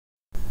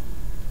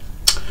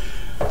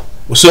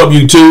What's up,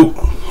 YouTube?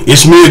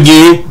 It's me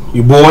again,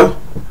 your boy,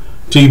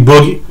 T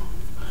Boogie.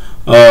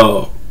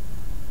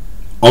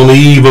 On the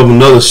eve of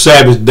another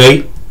Sabbath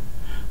day,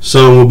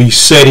 sun will be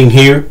setting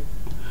here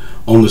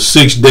on the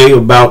 6th day,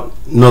 about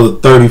another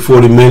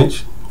 30-40 minutes,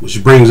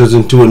 which brings us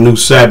into a new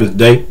Sabbath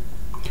day.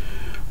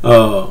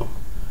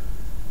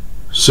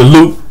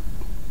 Salute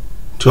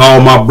to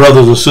all my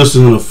brothers and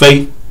sisters in the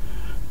faith,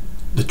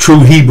 the true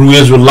Hebrew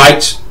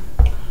Israelites,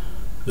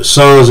 the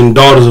sons and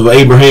daughters of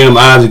Abraham,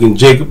 Isaac, and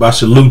Jacob. I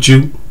salute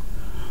you.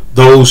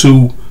 Those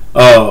who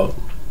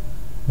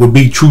would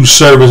be true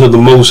servants of the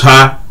Most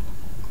High,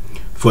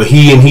 for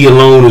He and He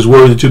alone is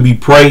worthy to be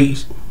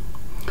praised.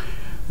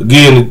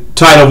 Again, the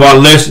title of our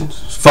lesson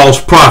is False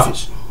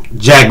Prophets,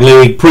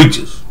 Jackleg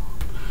Preachers.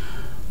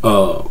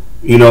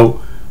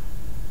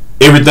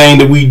 Everything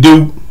that we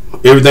do,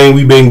 everything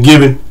we've been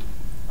given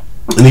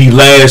in these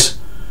last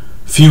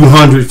few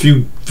hundred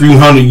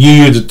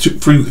years,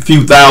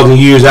 few thousand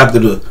years after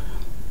the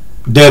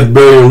death,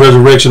 burial, and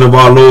resurrection of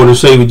our Lord and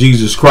Savior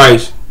Jesus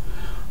Christ,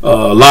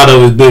 a lot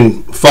of it's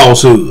been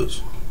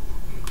falsehoods,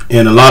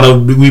 and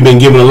we've been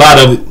given a lot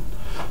of it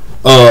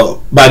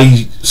by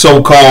these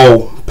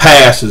so-called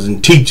pastors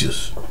and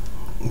teachers,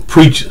 and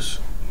preachers,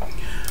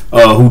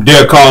 who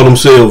dare call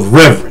themselves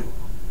reverend.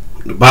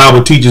 The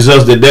Bible teaches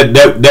us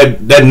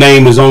that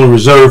name is only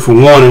reserved for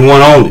one and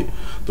one only,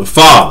 the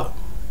Father.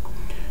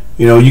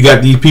 You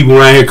got these people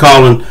around here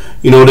calling,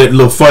 that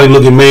little funny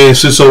looking man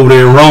sits over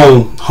there in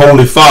Rome,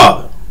 Holy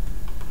Father.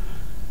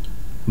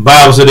 The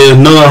Bible said there's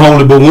none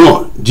holy but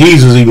one.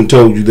 Jesus even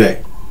told you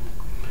that.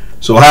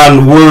 So how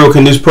in the world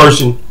can this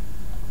person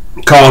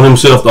call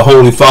himself the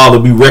Holy Father,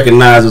 be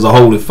recognized as a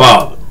Holy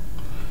Father?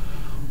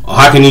 Or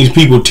how can these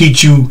people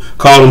teach you,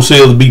 call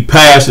themselves to be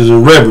pastors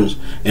and reverends,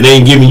 and they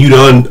ain't giving you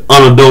the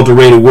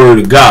unadulterated word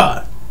of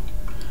God?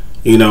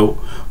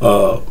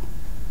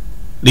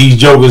 These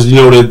jokers,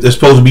 they're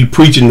supposed to be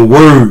preaching the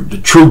word, the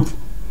truth,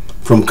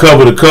 from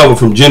cover to cover,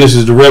 from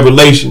Genesis to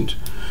Revelations.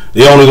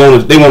 They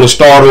want to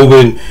start over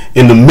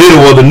in the middle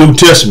of the New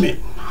Testament.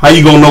 How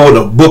you gonna know what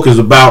a book is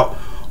about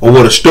or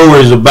what a story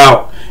is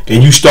about,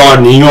 and you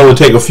only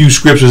take a few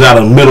scriptures out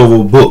of the middle of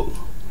a book?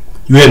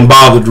 You hadn't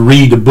bothered to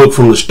read the book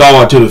from the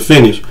start to the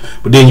finish,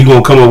 but then you're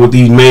gonna come up with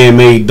these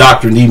man-made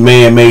doctrines, these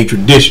man-made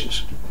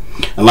traditions.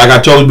 And like I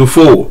told you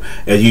before,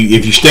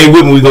 if you stay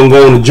with me, we're going to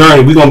go on a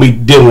journey. We're going to be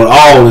dealing with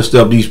all this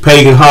stuff. These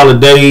pagan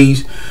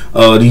holidays,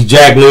 these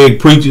jackleg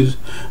preachers,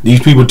 these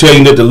people telling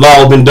you that the law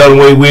has been done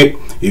away with.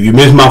 If you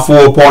missed my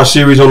 4-part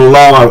series on the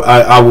law,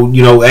 I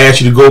will ask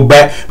you to go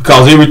back,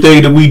 because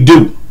everything that we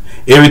do,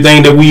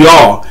 everything that we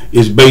are,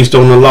 is based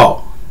on the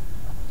law.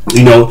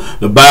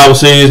 The Bible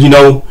says,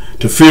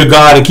 to fear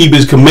God and keep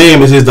His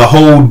commandments is the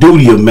whole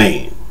duty of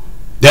man.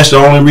 That's the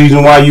only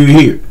reason why you're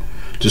here.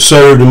 To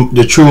serve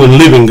the true and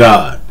living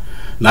God.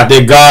 Not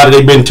that God that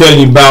they've been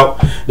telling you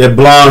about, that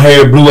blonde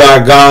haired, blue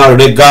eyed God, or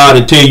that God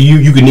that tell you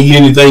you can eat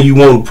anything you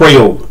want to pray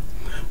over.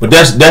 But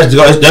that's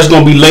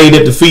going to be laid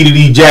at the feet of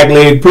these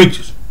jackleg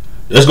preachers.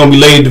 That's going to be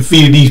laid at the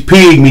feet of these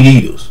pig meat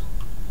eaters.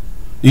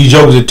 These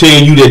jokers that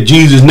tell you that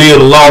Jesus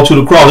nailed the law to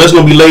the cross. That's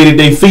going to be laid at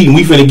their feet, and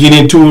we finna get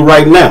into it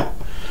right now.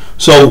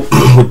 So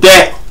with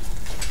that,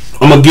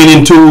 I'm going to get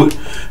into it.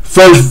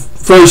 First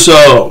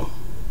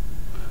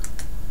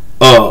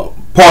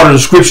part of the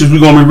scriptures we're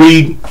going to be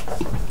reading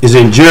is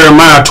in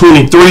Jeremiah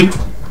 23.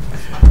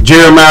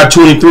 Jeremiah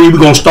 23, we're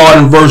going to start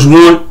in verse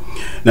 1.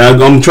 Now, I'm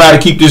going to try to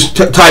keep this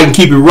tight and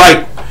keep it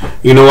right.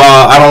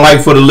 I don't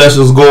like for the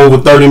lessons to go over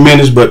 30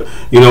 minutes, but,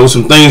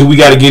 some things we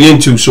got to get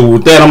into. So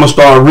with that, I'm going to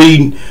start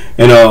reading,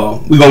 and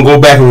we're going to go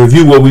back and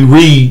review what we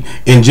read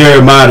in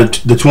Jeremiah,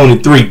 the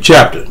 23rd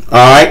chapter.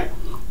 All right?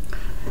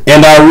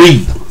 And I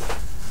read,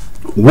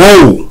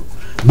 "Woe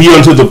be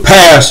unto the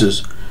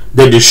pastors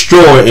that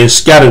destroy and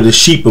scatter the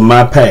sheep of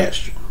my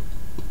pasture,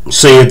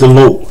 saith the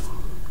Lord.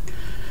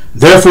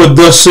 Therefore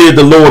thus saith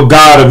the Lord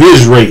God of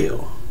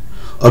Israel,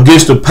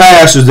 against the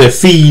pastors that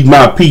feed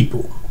my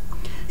people.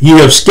 Ye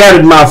have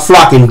scattered my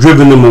flock and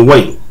driven them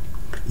away.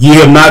 Ye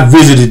have not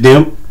visited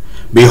them.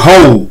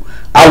 Behold,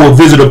 I will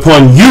visit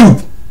upon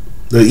you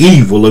the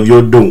evil of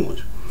your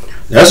doings."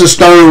 That's a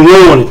stern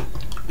warning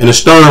and a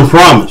stern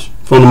promise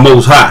from the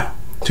Most High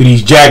to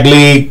these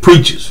jackleg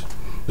preachers,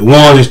 the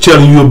ones that's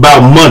telling you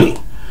about money,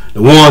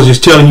 the ones that's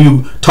telling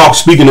you,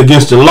 speaking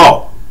against the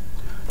law.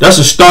 That's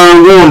a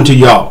stern warning to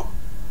y'all.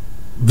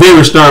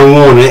 Very stern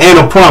warning, and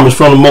a promise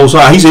from the Most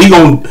High. He said he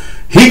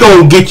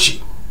gonna get you.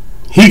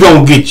 He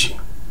gonna get you.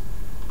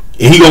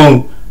 And he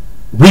gonna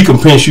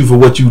recompense you for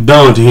what you've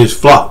done to His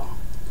flock,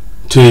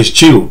 to His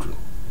children.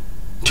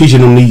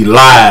 Teaching them these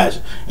lies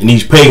and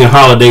these pagan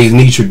holidays and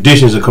these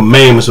traditions and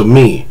commandments of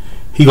men.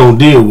 He gonna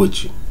deal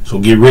with you. So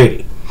get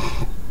ready.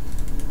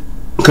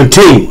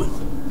 Continuing.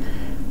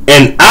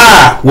 "And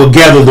I will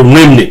gather the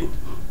remnant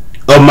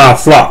of my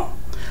flock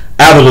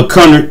out of the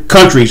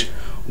countries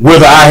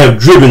whither I have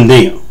driven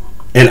them,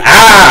 and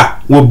I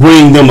will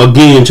bring them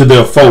again to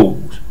their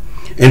folds,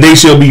 and they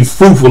shall be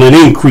fruitful and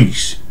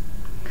increase.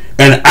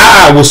 And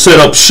I will set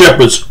up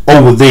shepherds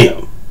over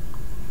them,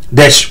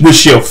 which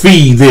shall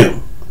feed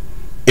them.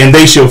 and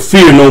they shall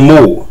fear no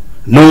more,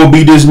 nor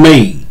be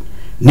dismayed,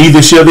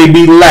 neither shall they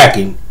be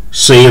lacking,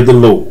 saith the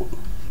Lord.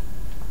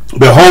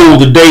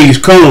 Behold, the days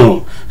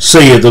come,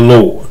 saith the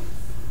Lord,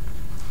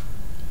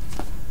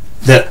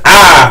 that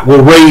I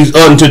will raise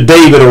unto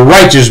David a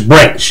righteous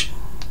branch,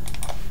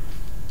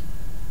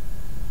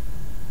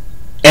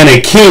 and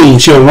a king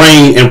shall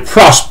reign and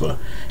prosper,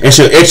 and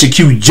shall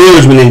execute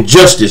judgment and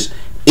justice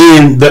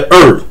in the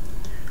earth.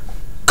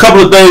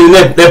 Couple of things in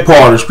that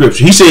part of the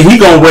scripture. He said he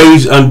gonna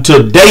raise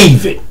unto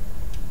David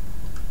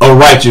a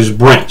righteous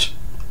branch,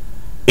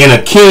 and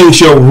a king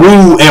shall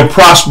rule and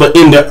prosper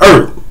in the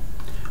earth.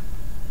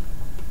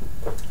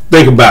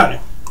 Think about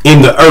it.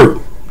 In the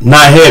earth,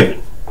 not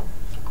heaven.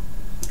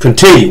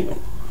 Continuing.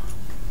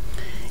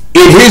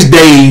 In his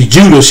days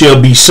Judah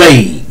shall be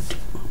saved.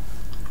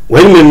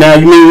 Wait a minute now,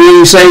 you mean we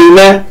ain't saved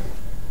now?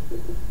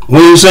 We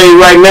ain't saved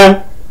right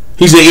now?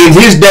 He said in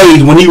his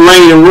days when he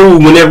reigned and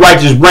ruled, when that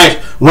righteous branch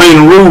reigned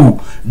and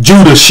ruled,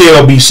 Judah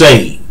shall be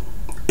saved,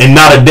 and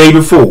not a day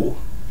before.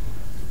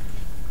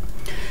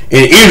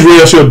 And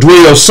Israel shall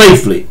dwell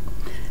safely.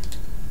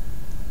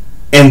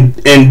 And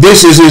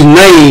this is his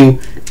name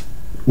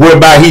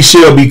whereby he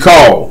shall be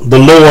called, the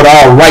Lord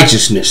our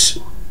righteousness.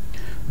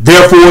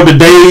 Therefore the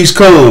days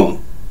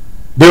come,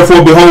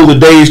 therefore behold the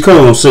days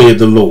come, saith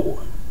the Lord,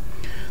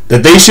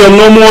 that they shall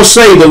no more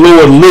say, the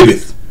Lord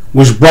liveth,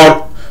 which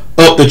brought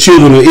up the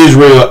children of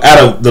Israel out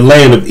of the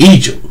land of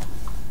Egypt.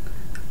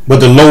 But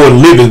the Lord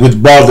liveth, which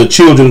brought the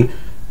children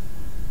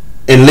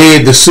and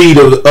led the seed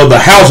of the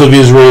house of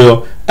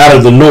Israel out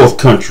of the north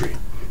country,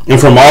 and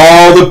from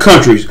all the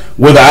countries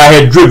whither I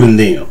had driven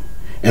them,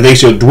 and they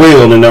shall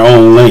dwell in their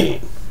own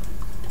land.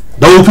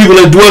 Those people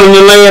that dwell in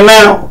the land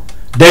now,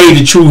 they ain't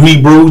the true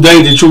Hebrews, they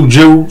ain't the true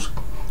Jews.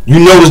 You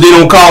notice they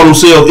don't call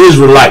themselves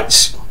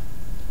Israelites.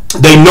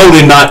 They know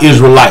they're not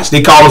Israelites.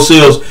 They call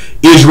themselves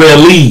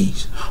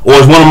Israelis, or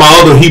as one of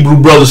my other Hebrew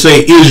brothers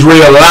say,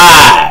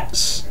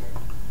 Israelites.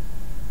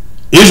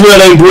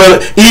 Israel ain't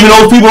dwelling, even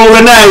those people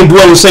over now ain't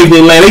dwelling safely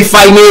in the land. They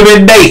fighting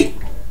every day.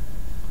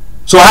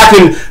 So how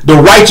can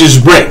the righteous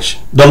branch,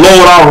 the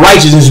Lord our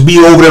righteousness, be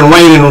over there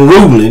reigning and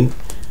ruling,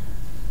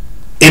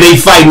 and they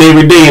fighting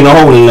every day in the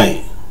Holy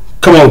Land?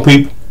 Come on,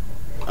 people.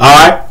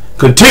 Alright?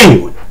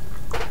 Continuing.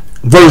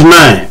 Verse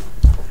 9.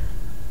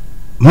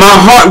 My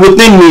heart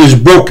within me is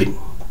broken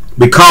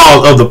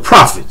because of the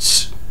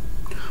prophets.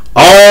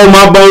 All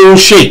my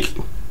bones shake.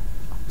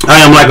 I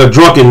am like a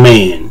drunken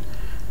man,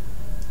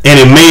 and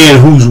a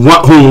man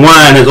whom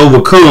wine has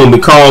overcome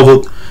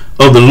because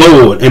of the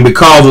Lord, and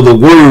because of the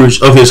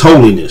words of his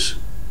holiness.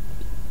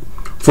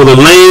 For the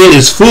land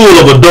is full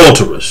of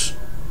adulterers.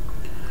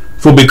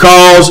 For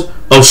because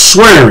of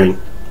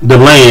swearing the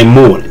land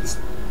mourneth,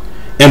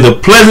 and the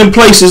pleasant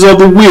places of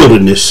the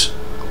wilderness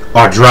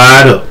are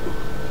dried up,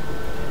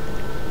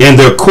 and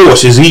their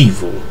course is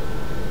evil,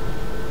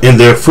 and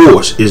their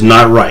force is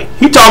not right.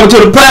 He talking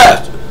to the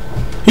pastor.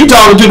 He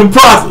talking to the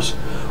prophets,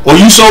 or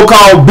you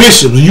so-called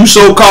bishops, you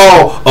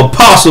so-called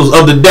apostles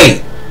of the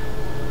day.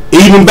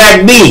 Even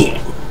back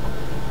then,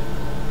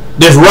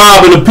 that's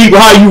robbing the people.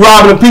 How you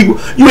robbing the people?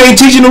 You ain't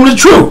teaching them the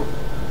truth.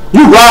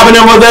 You robbing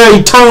them of their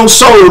eternal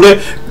soul.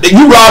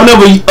 You robbing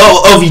them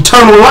of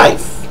eternal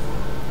life.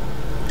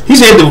 He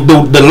said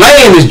the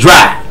land is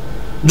dry.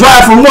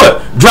 Dry from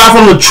what? Dry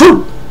from the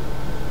truth.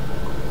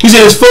 He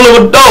said it's full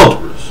of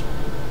adulterers.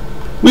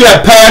 We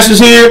got pastors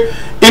here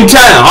in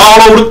town,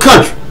 all over the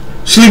country,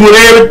 sleeping with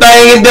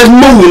everything that's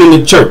moving in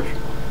the church.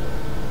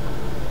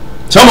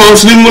 Some of them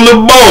sleeping with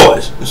little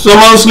boys. Some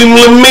of them sleeping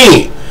with little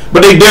men.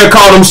 But they dare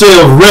call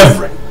themselves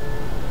reverend.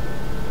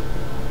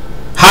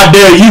 How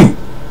dare you,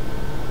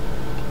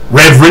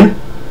 reverend?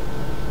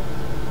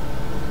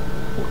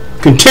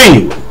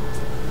 Continuing.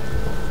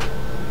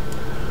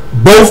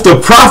 Both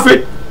the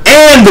prophet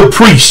and the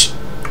priest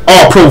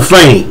are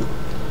profane.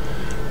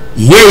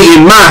 Yea,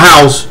 in my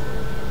house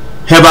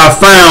have I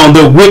found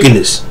the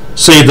wickedness,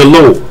 saith the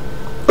Lord.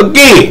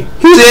 Again,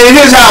 he said in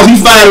his house he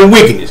finding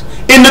wickedness.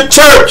 In the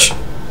church,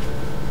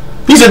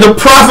 he said the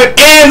prophet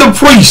and the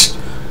priest,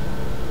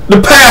 the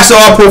pastor,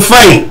 are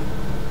profane.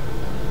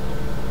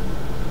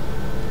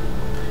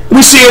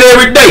 We see it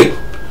every day.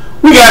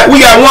 We got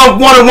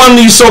one of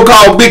these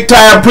so-called big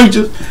time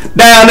preachers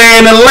down there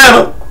in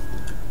Atlanta.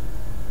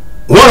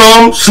 One of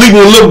them sleeping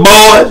with little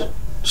boys,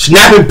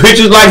 snapping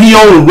pictures like he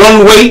on the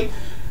runway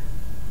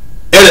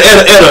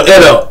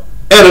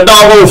at a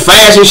doggone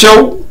fashion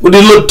show with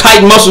his little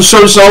tight muscle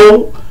shirts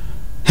on,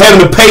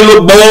 having to pay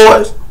little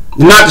boys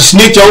not to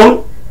snitch on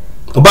him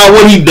about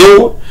what he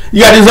doing.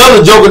 You got this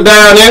other joker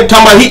down there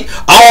talking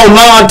about all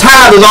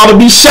non-tithers ought to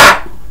be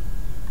shot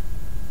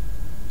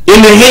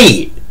in the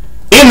head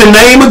in the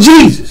name of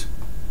Jesus.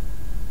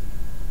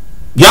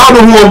 Y'all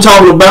know who I'm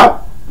talking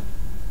about.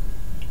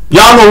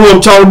 Y'all know who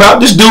I'm talking about.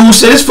 This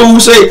fool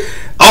said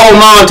all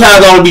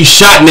non-tithers ought to be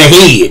shot in the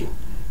head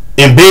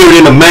and buried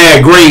in a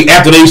mad grave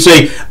after they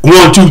say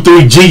 1, 2,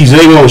 3 Jesus.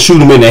 They want to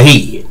shoot him in the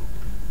head.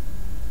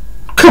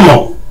 Come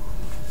on.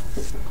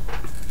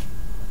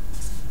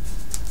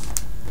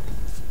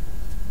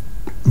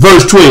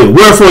 Verse 12.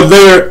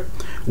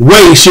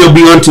 way shall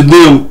be unto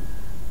them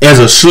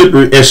as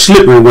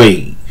slippery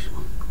ways.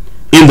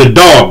 In the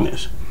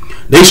darkness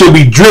they shall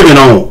be driven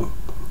on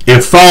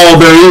and fall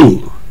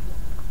therein.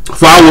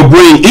 For I will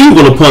bring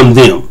evil upon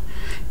them,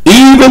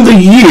 even the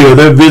year of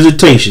their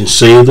visitation,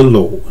 saith the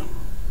Lord.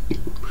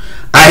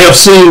 I have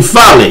seen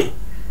folly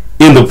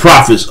in the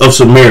prophets of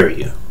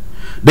Samaria.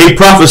 They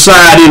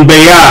prophesied in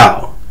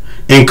Baal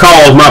and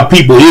caused my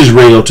people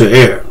Israel to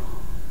err.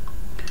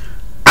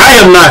 I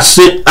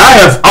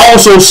have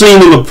also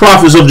seen in the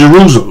prophets of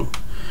Jerusalem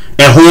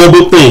a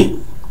horrible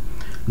thing.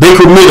 They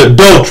commit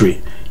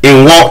adultery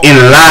and walk in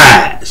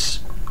lies.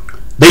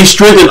 They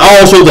strengthen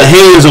also the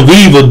hands of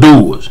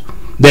evildoers,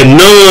 that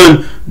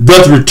none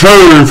doth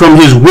return from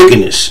his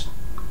wickedness.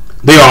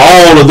 They are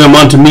all of them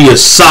unto me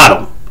as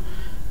Sodom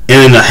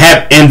and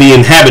the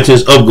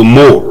inhabitants of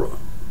Gomorrah.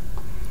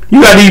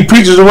 You got these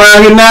preachers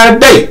around here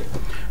nowadays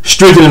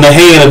strengthening the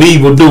hand of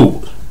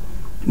evildoers.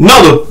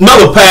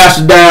 Another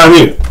pastor down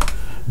here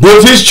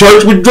built his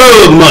church with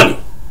drug money.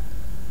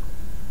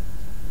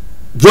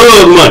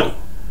 Drug money.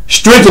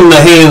 Strengthening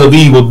the hands of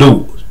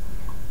evildoers.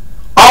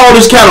 All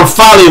this kind of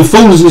folly and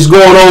foolishness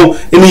going on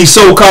in these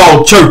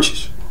so-called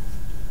churches.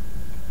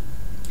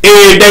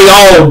 Every day,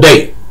 all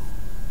day.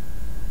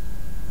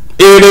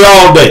 Every day,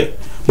 all day.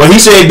 But he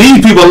said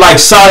these people are like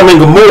Sodom and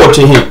Gomorrah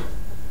to him.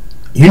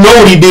 You know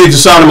what he did to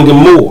Sodom and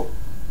Gomorrah.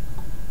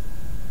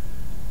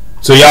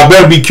 So y'all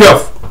better be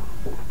careful.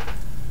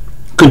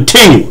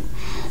 Continue.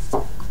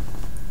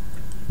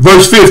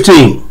 Verse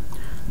 15.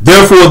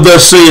 Therefore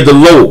thus saith the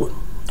Lord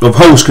of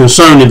hosts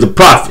concerning the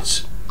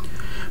prophets.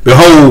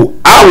 Behold,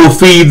 I will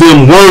feed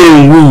them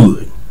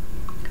wormwood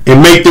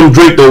and make them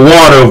drink the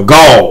water of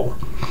gall.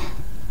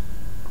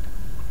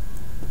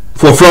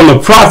 For from the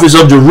prophets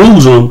of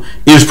Jerusalem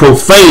is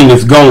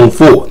profaneness gone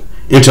forth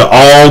into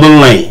all the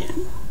land.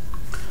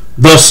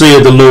 Thus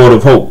saith the Lord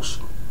of hosts.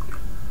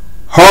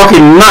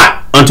 Hearken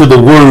not unto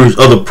the words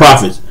of the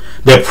prophets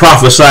that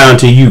prophesy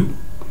unto you.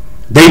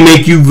 They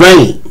make you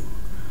vain.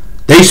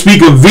 They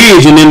speak a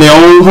vision in their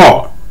own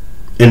heart,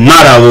 and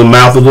not out of the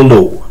mouth of the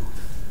Lord.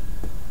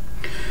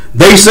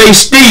 They say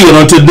still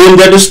unto them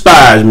that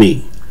despise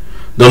me,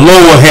 the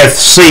Lord hath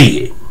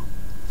said.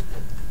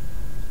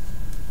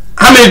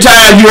 How many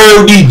times you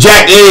heard these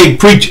Jackleg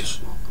preachers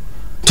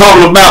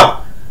talking about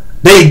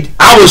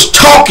I was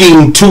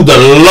talking to the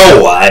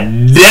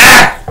Lord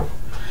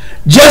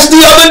just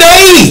the other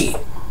day.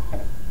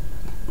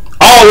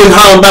 Always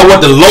hollering about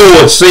what the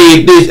Lord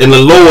said this and the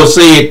Lord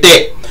said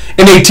that,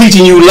 and they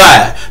teaching you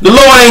lies. The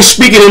Lord ain't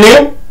speaking in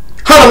them.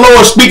 How the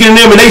Lord speaking in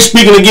them and they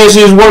speaking against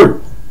his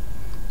word?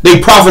 They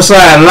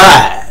prophesying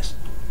lies.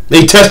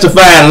 They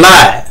testifying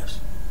lies.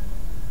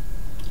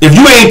 If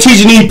you ain't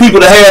teaching these people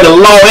to have the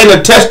law and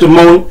the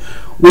testimony,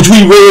 which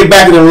we read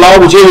back in the law,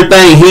 which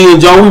everything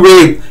hinged on, we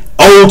read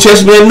Old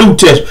Testament and New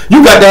Testament.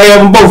 You got to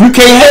have them both. You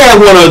can't have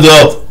one or the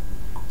other.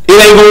 It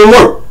ain't going to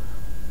work.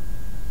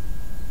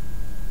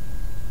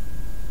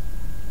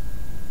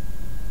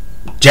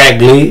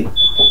 Jackleg.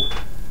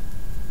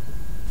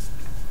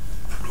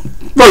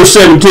 Verse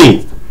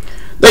 17.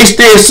 They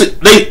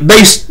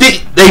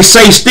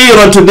say still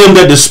unto them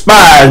that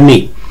despise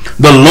me,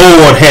 the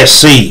Lord has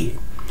said,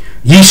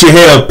 ye shall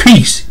have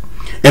peace.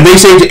 And they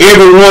say to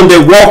everyone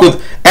that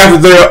walketh after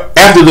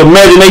the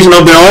imagination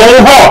of their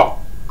own heart,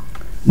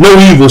 no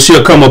evil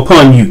shall come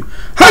upon you.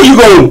 How you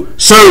gonna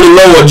serve the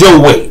Lord your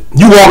way?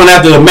 You walking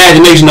after the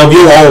imagination of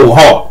your own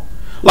heart.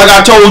 Like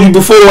I told you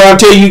before, I'll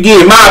tell you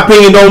again, my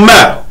opinion don't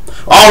matter.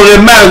 All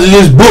that matters is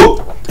this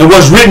book and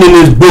what's written in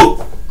this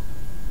book.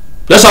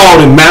 That's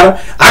all that matters.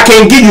 I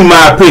can't give you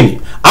my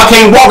opinion. I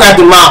can't walk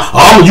after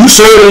you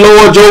serve the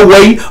Lord your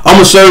way,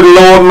 I'm going to serve the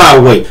Lord my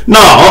way. No,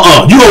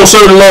 you going to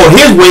serve the Lord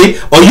his way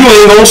or you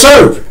ain't going to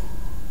serve him.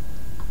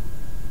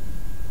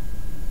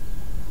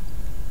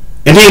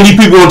 And then these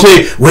people going to tell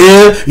you,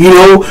 well,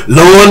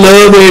 Lord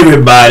love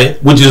everybody,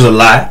 which is a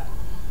lie.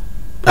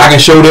 I can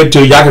show that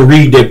to you. I can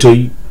read that to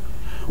you.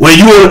 Well,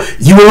 you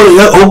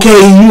okay.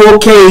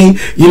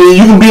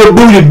 You can be a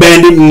booty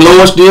bandit and the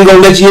Lord still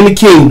going to let you in the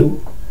kingdom.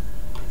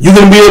 You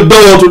can be a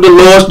adulterer, the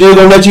Lord still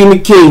going to let you in the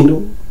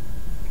kingdom.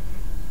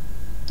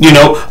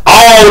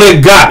 All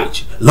that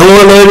garbage.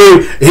 Lord,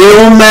 it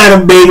don't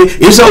matter, baby.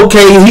 It's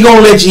okay. He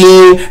going to let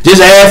you in.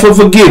 Just ask for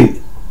forgiveness.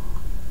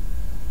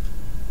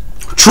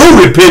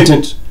 True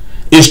repentance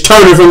is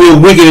turning from your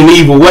wicked and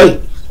evil ways.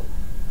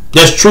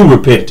 That's true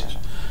repentance.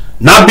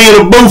 Not being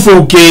a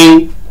boo-foo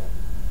king,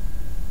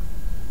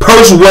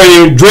 purse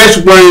wearing, dress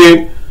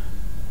wearing,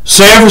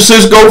 San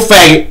Francisco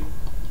faggot,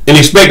 and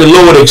expect the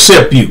Lord to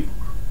accept you.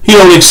 He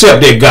don't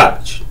accept that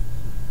garbage.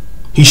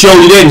 He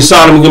showed you that in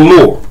Sodom and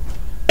Gomorrah.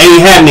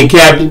 Ain't happening,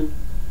 Captain.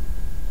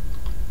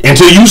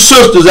 Until you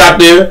sisters out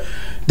there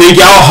think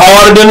y'all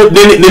harder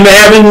than the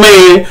average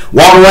man,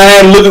 walk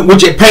around looking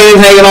with your pants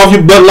hanging off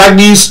your butt like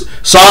these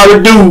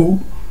sorry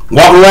dudes,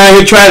 walk around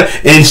here trying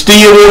and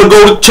still want to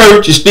go to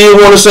church and still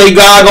want to say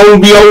God gonna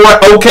be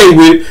okay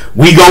with it.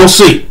 We gonna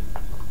see.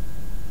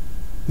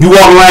 You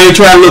walk around here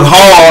trying to look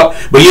hard,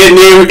 but yet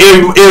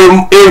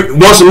every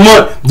once a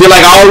month, just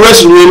like all the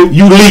rest of the women,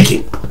 you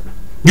leaking.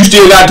 You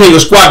still got to take a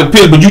squat to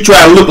piss, but you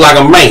try to look like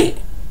a man.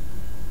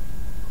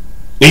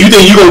 And you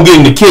think you're going to get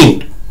in the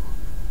kingdom.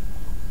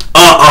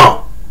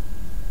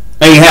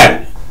 Ain't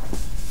happening.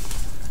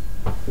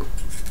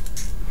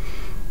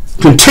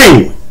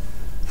 Continuing.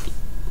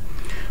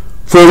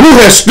 For who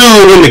has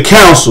stood in the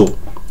counsel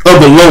of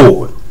the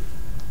Lord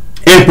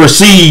and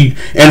perceived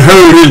and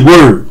heard his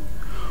word?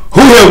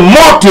 Who have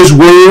marked his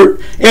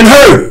word and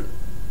heard it?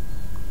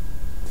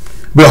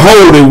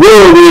 Behold, the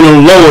whirlwind of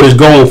the Lord is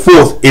going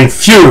forth in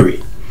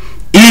fury.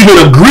 Even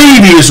a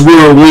grievous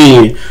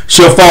whirlwind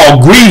shall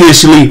fall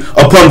grievously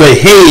upon the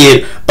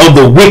head of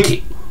the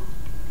wicked.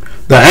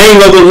 The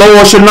anger of the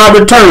Lord shall not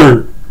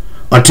return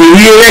until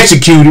he have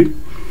executed,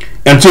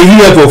 until he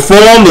have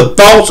performed the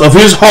thoughts of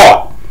his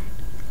heart.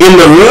 In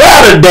the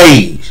latter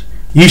days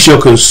ye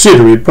shall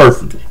consider it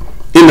perfectly.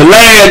 In the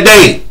last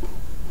day.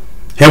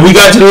 Have we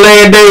got to the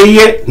last day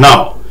yet?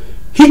 No.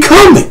 He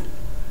coming.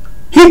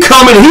 He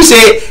coming. He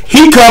said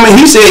he coming.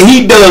 He said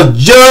he does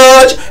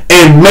judge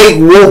and make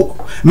war.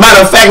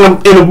 Matter of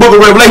fact, in the book of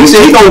Revelation, he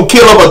said he's going to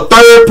kill up a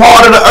third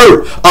part of the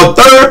earth. A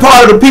third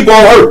part of the people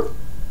on earth.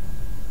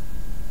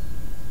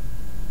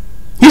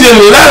 He said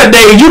in the latter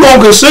days, you're going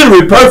to consider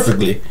it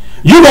perfectly.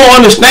 You're going to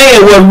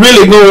understand what's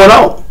really going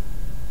on.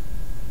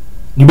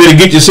 You better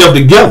get yourself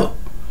together.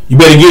 You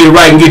better get it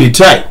right and get it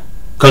tight.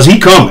 Because he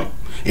coming.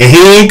 And he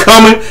ain't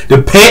coming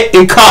to pet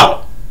and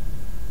coddle.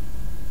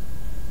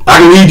 I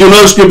can read you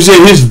another scripture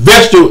saying his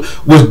vesture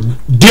was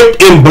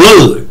dipped in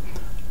blood.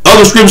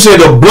 Other scripture said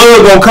the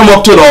blood gonna come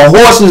up to the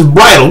horse's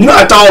bridle. You know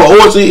how tall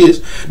the horse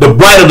is? The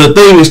bridle, the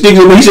thing that sticks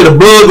in him. He said the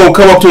blood gonna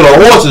come up to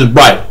the horse's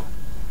bridle.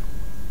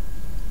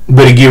 You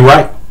better get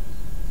right.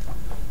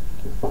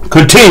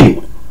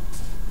 Continue.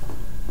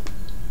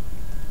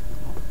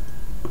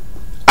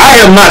 I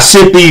have not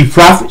sent these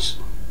prophets,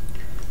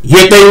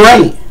 yet they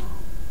reign.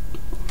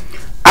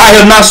 I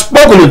have not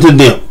spoken unto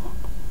them,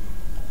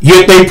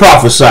 yet they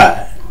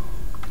prophesied.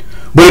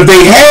 But if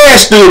they had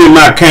stood in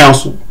my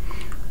counsel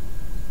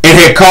and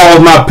had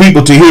caused my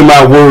people to hear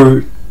my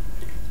word,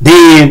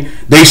 then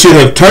they should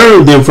have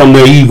turned them from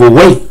their evil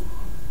way,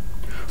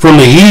 from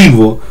the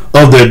evil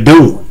of their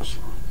doings.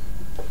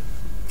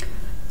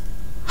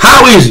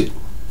 How is it,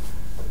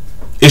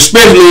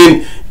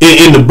 especially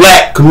in the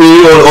black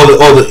community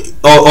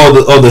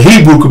or the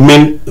Hebrew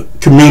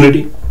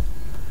community,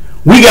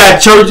 we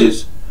got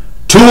churches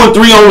 2 and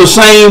 3 on the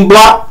same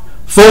block,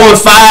 4 and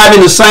 5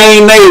 in the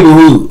same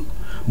neighborhood,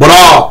 but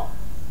our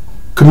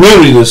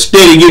communities are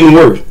steady getting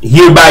worse,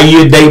 year by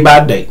year, day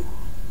by day.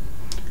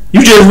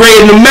 You just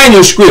read in the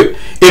manuscript.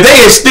 If they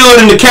had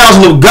stood in the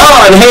counsel of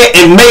God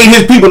and made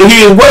his people to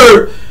hear his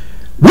word,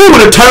 we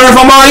would have turned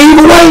from our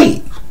evil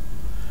ways.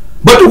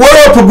 But the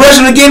world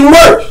progressively getting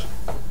worse.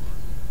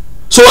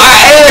 So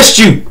I asked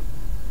you,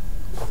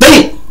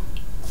 think.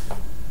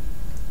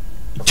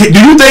 Do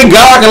you think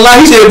God can lie?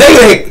 He said if they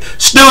had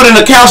stood in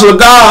the counsel of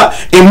God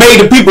and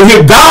made the people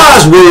hear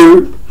God's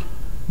word,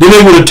 then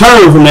they would have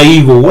turned from their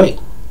evil way.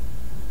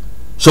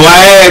 So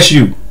I ask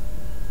you,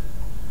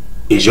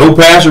 is your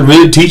pastor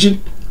really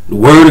teaching the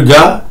word of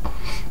God?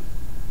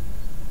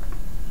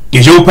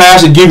 Is your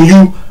pastor giving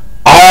you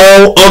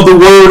all of the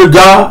word of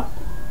God?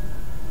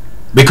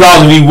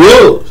 Because if he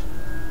was,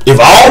 if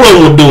all of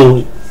them were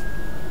doing it,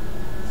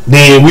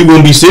 then we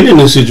wouldn't be sitting in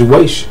this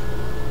situation.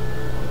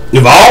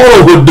 If all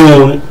of them were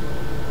doing it,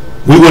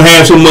 we wouldn't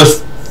have so much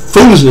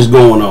foolishness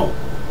going on.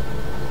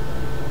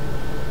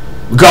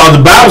 Because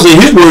the Bible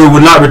says his word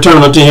would not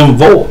return unto him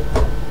void.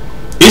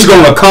 It's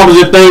going to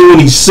accomplish that thing when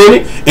he sent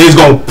it, and it's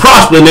going to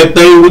prosper in that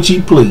thing which he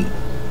pleased.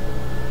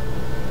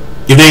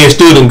 If they had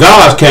stood in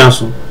God's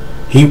counsel,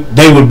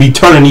 they would be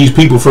turning these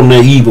people from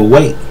their evil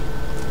way.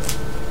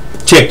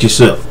 Check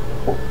yourself.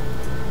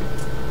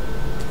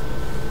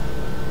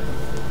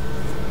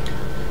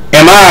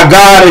 Am I a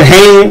God at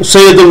hand,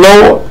 saith the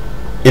Lord,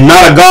 and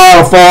not a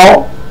God afar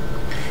off?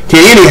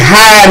 Can any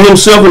hide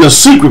himself in a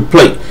secret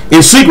place,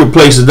 in secret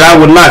places that I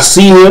would not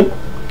see him,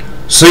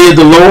 saith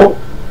the Lord?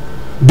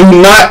 Do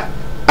not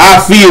I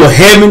feel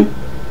heaven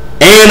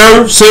and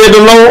earth, saith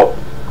the Lord?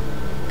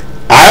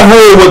 I have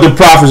heard what the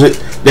prophets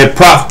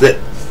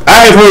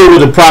I have heard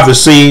what the prophet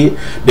said,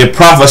 that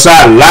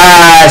prophesied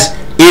lies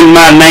in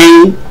my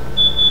name,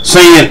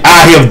 saying,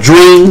 I have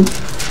dreamed.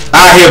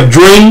 I have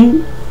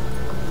dreamed.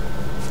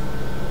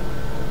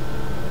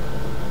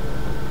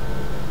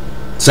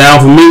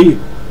 Sound familiar?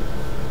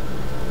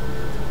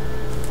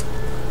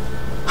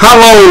 How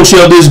long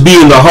shall this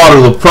be in the heart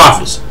of the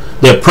prophets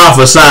that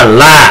prophesy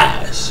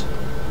lies?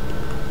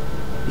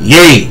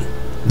 Yea,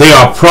 they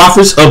are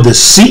prophets of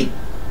deceit,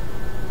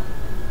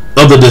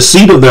 of the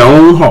deceit of their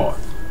own heart,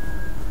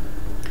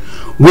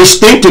 which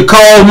think to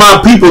cause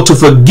my people to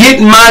forget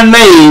my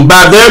name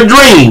by their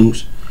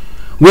dreams,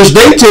 which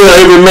they tell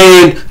every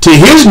man to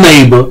his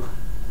neighbor,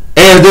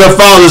 as their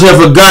fathers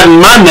have forgotten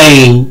my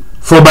name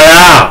for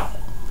Baal.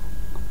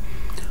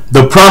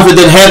 The prophet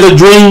that hath a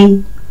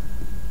dream,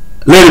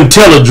 let him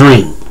tell a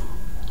dream.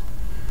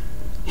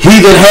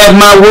 He that hath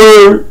my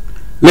word,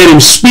 let him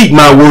speak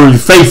my word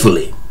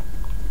faithfully.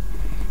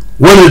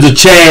 What is the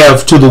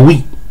chaff to the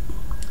wheat?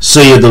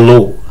 saith the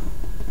Lord.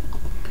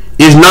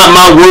 Is not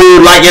my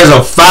word like as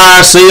a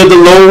fire, saith the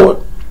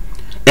Lord,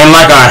 and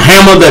like a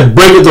hammer that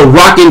breaketh a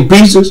rock in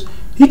pieces?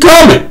 He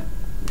coming.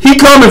 He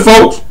coming,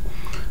 folks.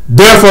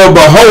 Therefore,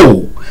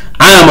 behold,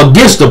 I am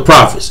against the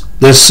prophets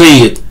that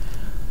saith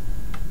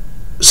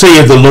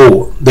the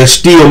Lord, that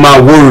steal my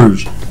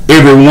words,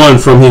 every one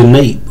from his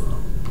neighbor.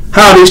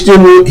 How they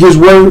steal his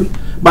word?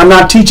 By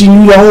not teaching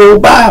you the whole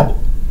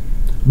Bible.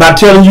 By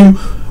telling you,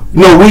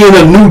 we in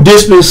a new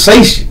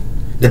dispensation.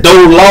 That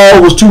those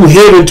laws was too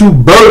heavy and too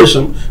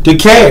burdensome to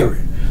carry.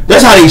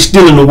 That's how they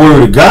stealing the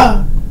word of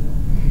God.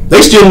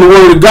 They stealing the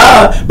word of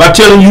God by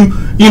telling you,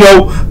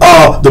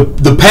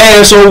 the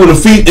Passover, the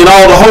feast, and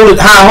all the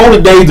high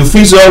holy days, the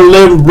feast of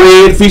unleavened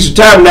bread, feast of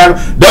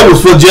tabernacle, that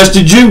was for just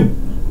the Jew.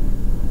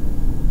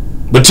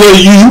 But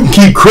telling you can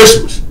keep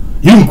Christmas,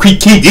 you can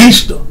keep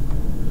Easter.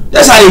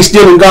 That's how they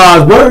stealing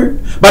God's word,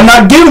 by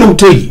not giving them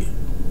to you.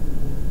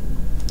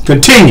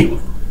 Continuing.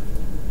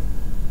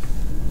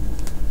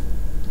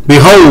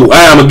 Behold,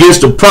 I am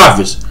against the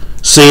prophets,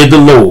 said the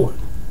Lord.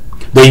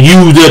 They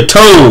use their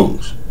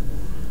tongues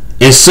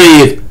and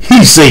said,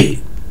 he said.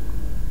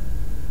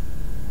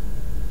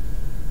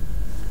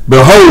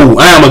 Behold,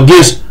 I am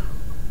against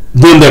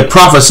them that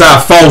prophesy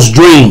false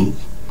dreams,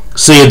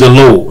 said the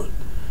Lord,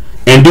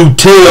 and do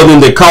tell them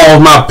that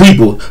cause my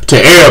people to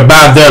err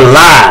by their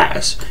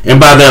lies and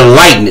by their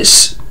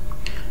lightness.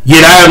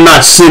 Yet I have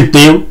not sent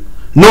them,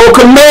 nor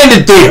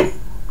commanded them.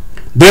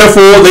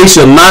 Therefore they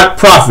shall not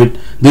profit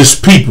this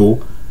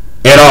people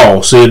at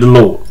all, said the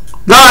Lord.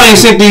 God ain't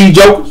sent these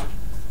jokers.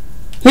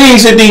 He ain't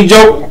sent these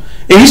jokers.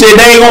 And he said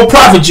they ain't gonna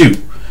profit you.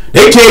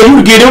 They tell you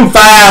to get them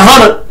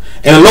 500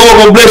 and the Lord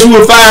gonna bless you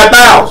with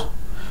 5,000.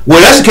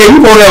 Well, that's the case. You're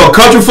gonna have a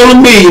country full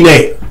of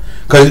millionaires.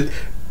 Because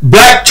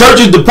black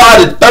churches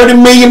deposit $30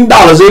 million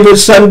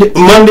every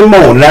Monday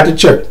morning at the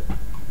church.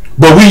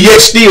 But we yet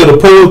still the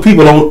poorest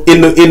people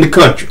in the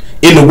country,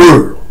 in the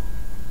world.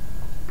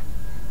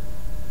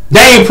 They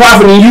ain't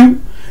profiting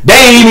you. They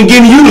ain't even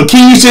giving you the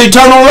keys to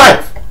eternal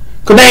life.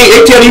 Because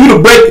they telling you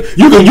to break,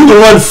 you can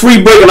run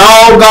free breaking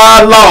all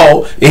God's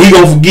law and he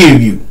gonna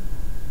forgive you.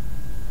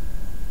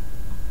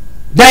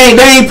 They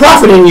ain't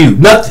profiting you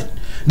nothing.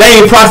 They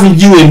ain't profiting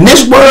you in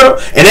this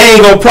world, and they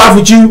ain't gonna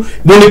profit you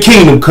when the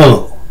kingdom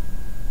comes.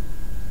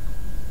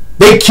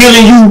 They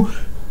killing you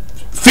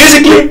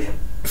physically,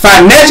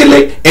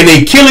 financially, and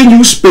they killing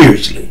you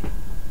spiritually.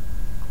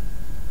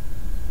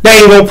 They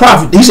ain't gonna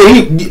profit. He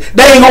said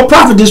they ain't gonna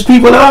profit this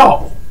people at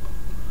all.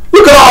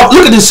 Look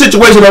at the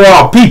situation of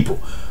our people.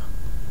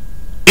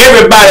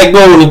 Everybody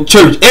going to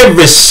church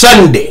every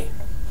Sunday,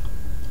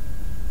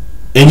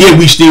 and yet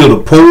we still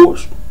the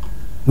poorest.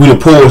 We the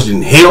poorest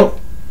in health.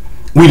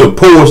 We the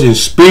poorest in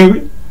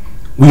spirit.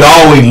 We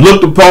always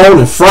looked upon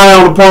and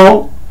frowned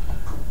upon.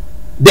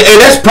 And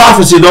that's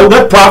prophecy, though.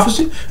 That's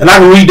prophecy. And I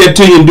can read that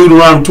to you in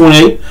Deuteronomy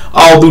 28,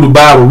 all through the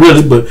Bible,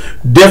 really, but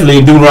definitely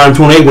in Deuteronomy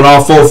 28, when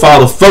our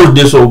forefathers first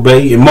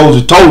disobeyed, and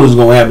Moses told us it's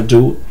going to happen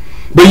to it.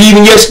 But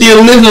even yet still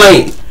in this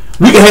lane,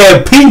 we can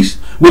have peace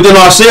within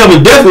ourselves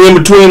and definitely in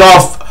between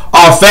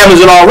our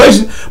families and our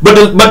races. But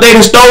they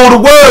done stole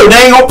the word.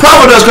 They ain't going to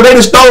profit us because they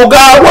done stole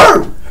God's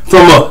word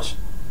from us.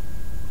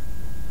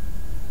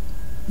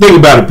 Think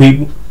about it,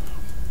 people.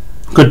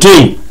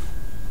 Continue.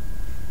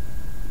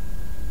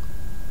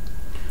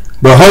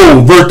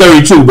 Behold, verse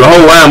 32,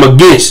 behold, I am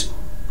against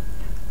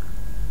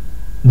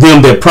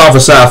them that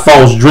prophesy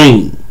false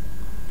dreams,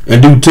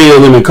 and do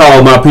tell them and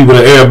call my people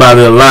to err by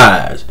their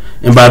lies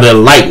and by their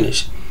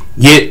likeness.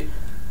 Yet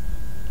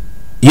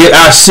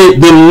I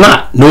sent them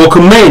not, nor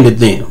commanded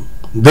them.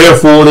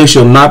 Therefore they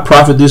shall not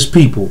profit this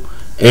people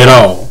at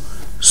all,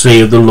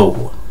 saith the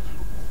Lord.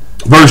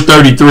 Verse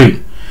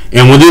 33,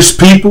 and when this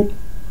people,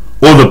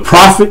 or the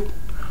prophet,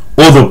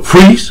 or the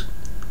priest,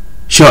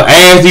 shall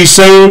ask thee,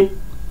 saying,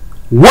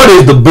 what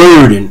is the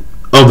burden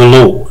of the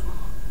Lord?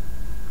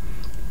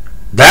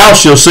 Thou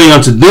shalt say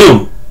unto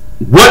them,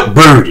 what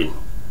burden?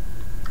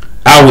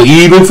 I will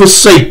even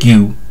forsake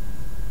you,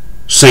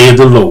 saith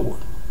the Lord.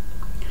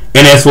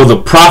 And as for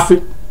the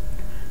prophet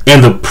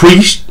and the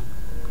priest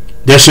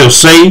that shall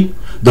say,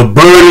 the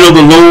burden of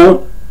the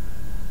Lord,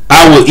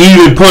 I will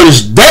even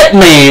punish that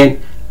man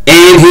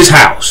and his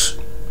house.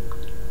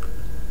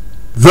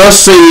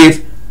 Thus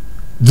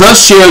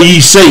shall ye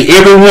say,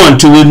 every one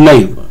to his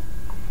neighbor,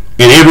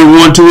 and every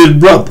one to his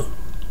brother,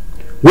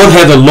 what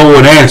hath the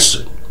Lord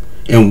answered,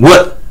 and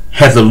what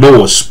hath the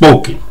Lord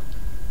spoken?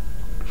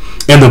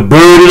 And the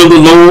burden of the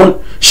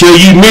Lord shall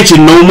ye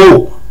mention no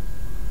more,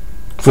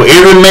 for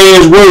every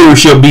man's word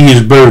shall be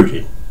his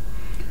burden.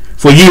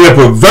 For ye have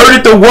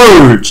perverted the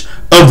words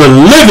of the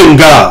living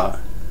God,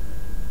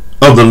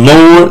 of the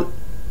Lord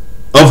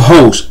of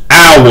hosts,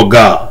 our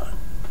God.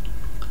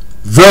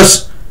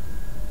 Thus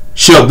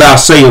shalt thou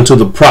say unto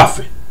the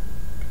prophet,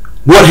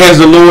 what has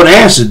the Lord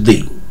answered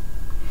thee?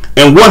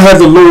 And what hath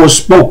the Lord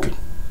spoken?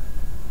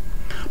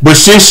 But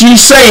since ye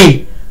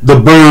say the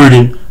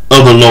burden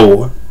of the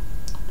Lord,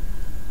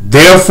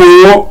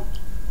 therefore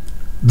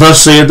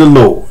thus saith the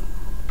Lord,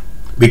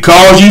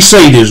 because ye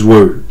say this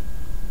word,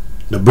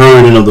 the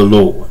burden of the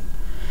Lord,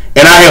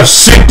 And I have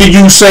sent to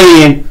you,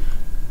 saying,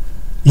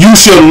 you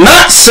shall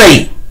not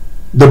say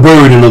the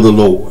burden of the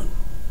Lord.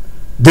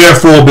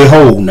 Therefore,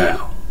 behold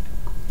now,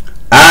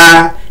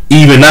 I,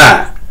 even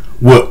I,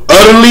 will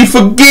utterly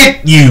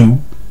forget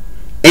you,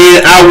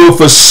 and I will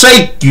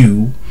forsake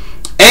you,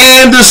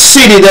 and the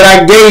city that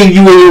I gave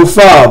you and your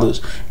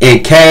fathers,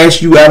 and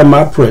cast you out of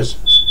my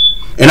presence.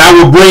 And I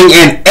will bring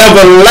an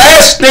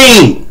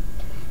everlasting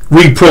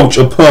reproach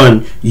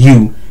upon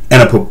you,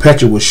 and a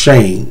perpetual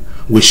shame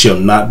which shall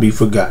not be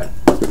forgotten.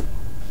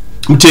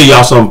 Let me tell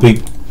y'all something,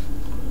 people.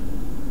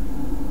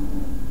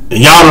 And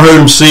y'all done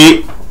heard him say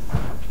it,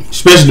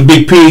 especially the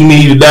big pig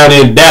meat down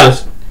there in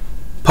Dallas,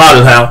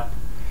 Potter's house.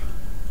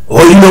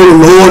 Oh, you know, the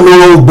Lord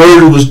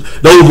knew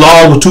those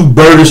laws were too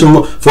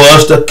burdensome for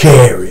us to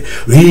carry.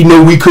 He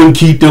knew we couldn't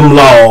keep them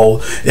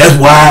laws.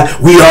 That's why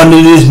we are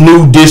under this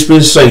new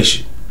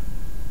dispensation.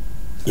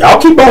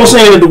 Y'all keep on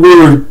saying that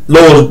the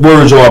Lord's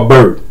words are a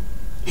burden.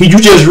 You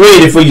just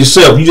read it for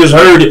yourself. You just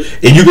heard it,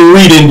 and you can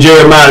read it in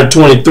Jeremiah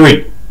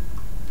 23.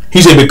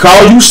 He said,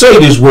 because you say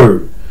this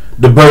word,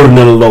 the burden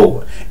of the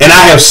Lord, and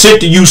I have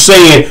sent to you,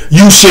 saying,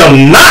 you shall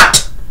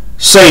not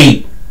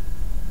say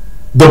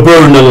the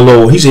burden of the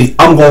Lord. He said,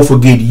 I'm going to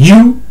forget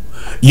you,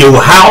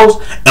 your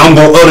house, and I'm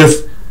going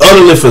to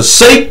utterly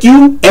forsake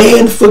you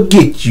and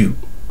forget you.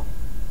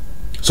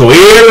 So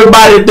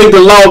everybody think the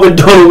law been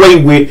done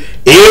away with.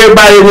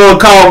 Everybody want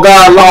to call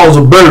God's laws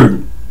a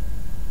burden.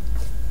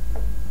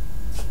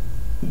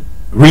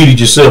 Read it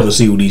yourself and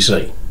see what he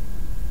say.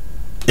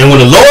 And when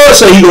the Lord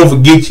say he gonna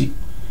forget you,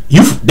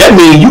 that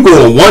means you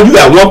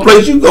got one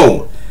place you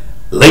going.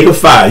 Lake of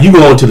fire. You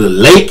going to the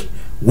lake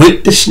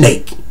with the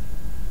snake.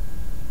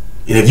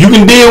 And if you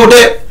can deal with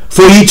that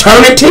for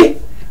eternity,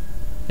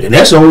 then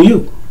that's on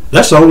you.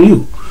 That's on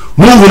you.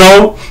 Moving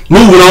on.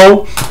 We're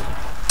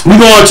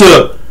going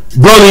to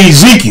Brother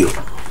Ezekiel.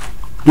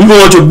 We're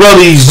going to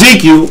Brother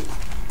Ezekiel,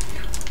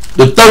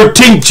 the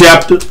 13th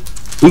chapter.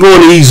 We're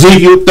going to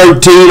Ezekiel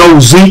 13,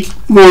 old Zeke.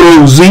 We're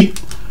going to Zeke,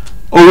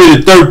 over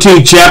in the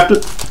 13th chapter.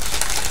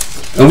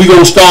 And we're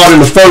going to start in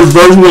the first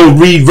verse. We're going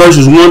to read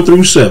verses 1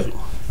 through 7.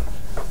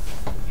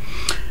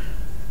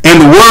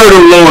 And the word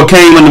of the Lord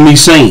came unto me,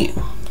 saying,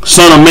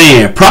 Son of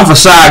man,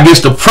 prophesy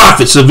against the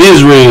prophets of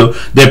Israel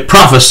that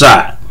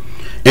prophesy,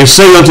 and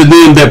say unto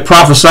them that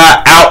prophesy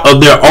out of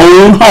their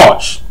own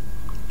hearts,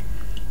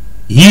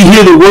 ye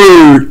hear the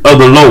word of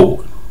the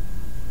Lord.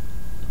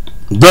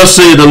 Thus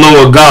saith the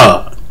Lord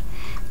God,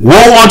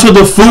 woe unto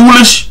the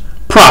foolish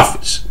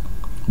prophets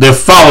that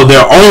follow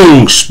their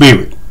own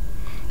spirit,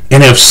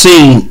 and have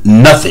seen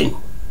nothing.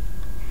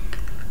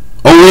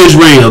 O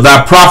Israel,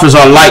 thy prophets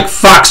are like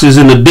foxes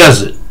in the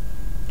desert.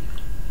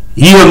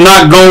 Ye have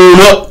not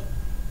gone up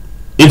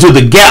into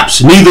the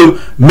gaps,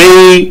 neither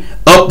made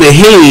up the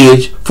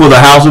hedge for the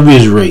house of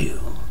Israel,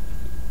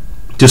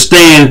 to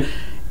stand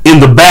in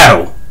the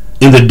battle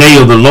in the day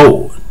of the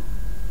Lord.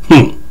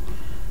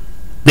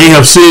 They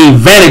have seen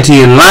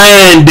vanity and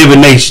lying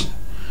divination,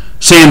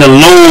 saying the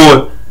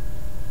Lord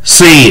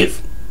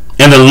saith,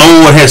 and the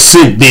Lord has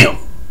sent them.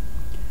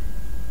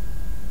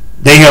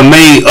 They have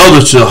made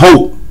others to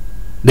hope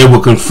that will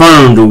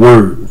confirm the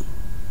word.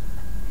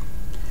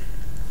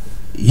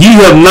 Ye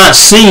have not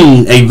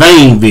seen a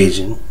vain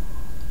vision,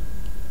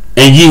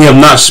 and ye have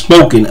not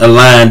spoken a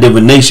lying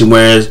divination,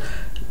 whereas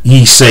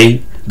ye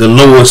say, the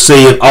Lord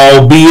saith,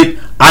 albeit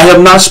I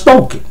have not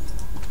spoken.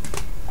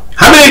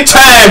 How many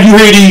times you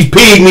hear these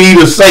pig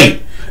eaters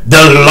say,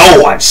 the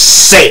Lord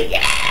said?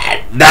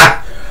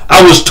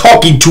 I was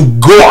talking to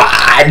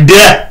God.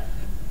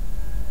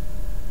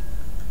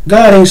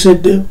 God ain't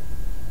sent them,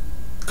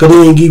 because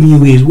they ain't giving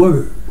you his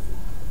word.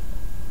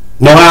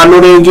 Know how I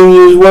know they ain't giving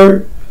you his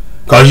word?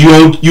 Because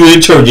you in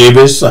church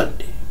every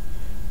Sunday.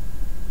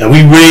 And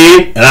we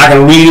read, and I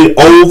can read it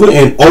over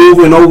and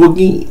over and over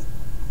again.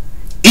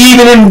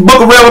 Even in the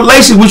book of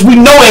Revelation, which we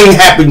know ain't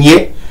happened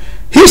yet,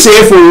 he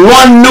said, from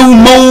one new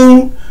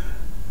moon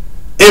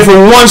and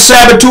from one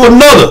Sabbath to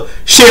another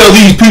shall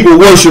these people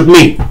worship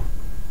me.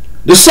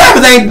 The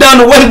Sabbath ain't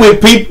done away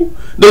with, people.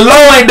 The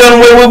law ain't done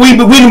away with.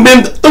 We've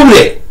been through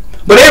that.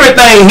 But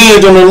everything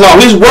hinges on the law.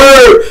 His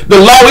word, the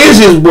law is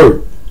his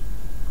word.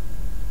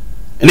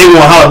 And they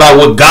want to holler about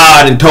what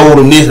God and told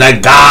them this,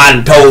 like God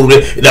and told them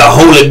the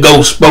Holy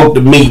Ghost spoke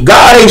to me.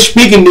 God ain't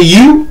speaking to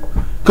you,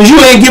 because you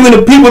ain't giving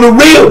the people the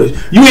realness.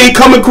 You ain't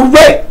coming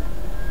correct.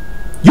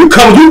 You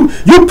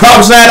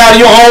prophesying out of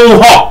your own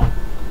heart.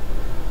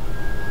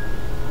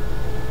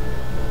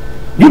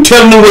 You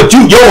telling them what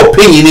your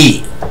opinion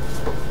is.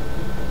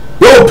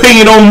 Your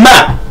opinion don't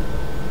matter.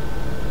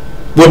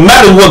 What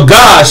matters is what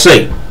God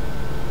say.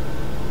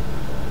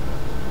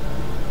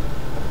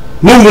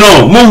 Moving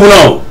on.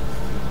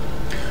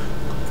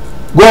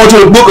 Going to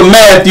the book of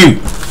Matthew.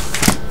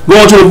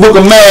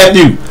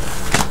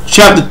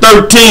 Chapter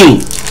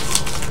 13.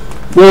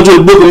 Going to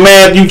the book of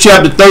Matthew,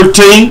 chapter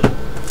 13.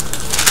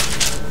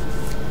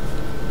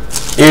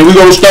 And we're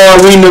going to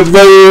start reading at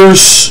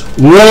verse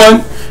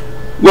 1.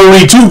 We're going to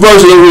read two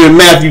verses over in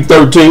Matthew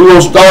 13. We're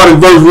going to start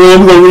in verse 1.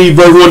 We're going to read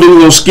verse 1, then we're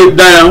going to skip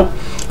down,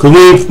 because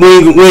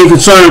we ain't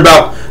concerned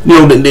about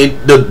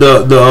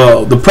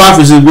the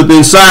prophecy within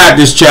inside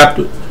this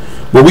chapter.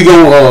 But we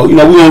gonna we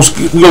gonna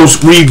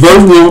read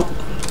verse 1.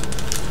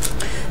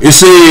 It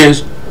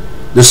says,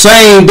 the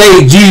same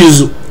day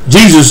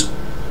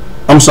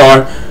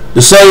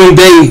the same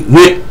day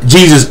went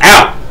Jesus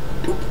out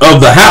of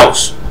the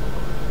house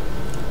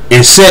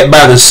and sat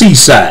by the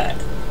seaside.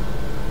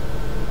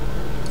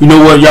 You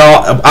know what,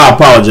 y'all? I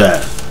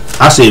apologize.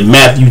 I said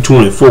Matthew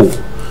 24.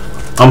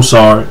 I'm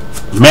sorry.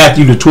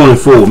 Matthew the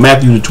 24.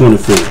 Matthew the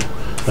 24.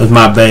 That's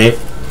my bad.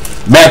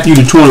 Matthew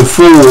the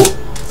 24,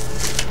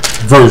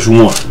 verse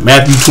 1.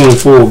 Matthew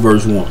 24,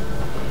 verse 1.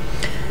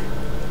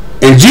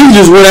 And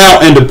Jesus went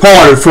out and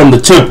departed from the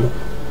temple,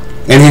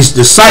 and his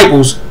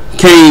disciples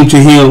came to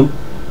him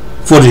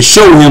for to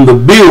show him the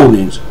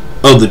buildings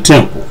of the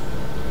temple.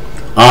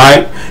 All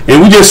right,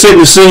 and we just setting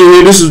the scene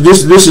here. This is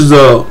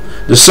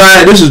the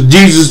sign. This is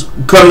Jesus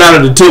coming out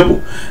of the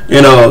temple,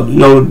 and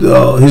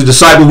his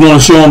disciples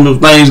want to show him the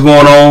things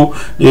going on.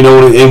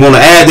 And want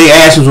to add. They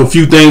ask him a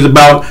few things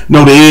about the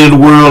end of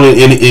the world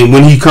and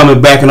when he coming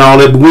back and all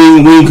that. But we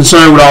ain't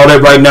concerned with all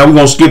that right now. We're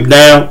gonna skip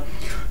down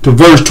to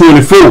verse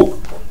 24.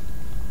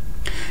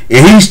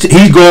 And he's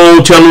going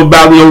to tell them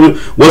about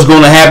what's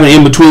going to happen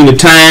in between the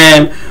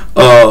time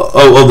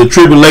of the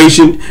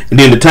tribulation and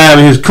then the time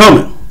of his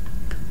coming.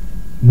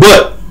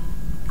 But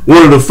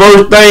one of the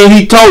first things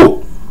he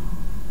told,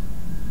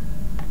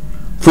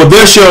 for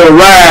there shall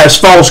arise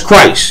false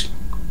Christs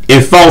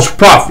and false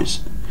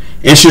prophets,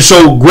 and shall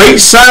show great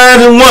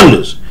signs and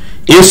wonders,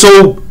 in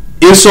so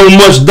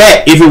much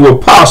that, if it were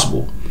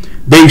possible,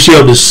 they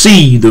shall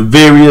deceive the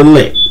very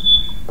elect.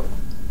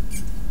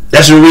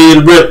 That's the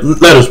red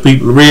letters,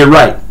 people. The red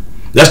right.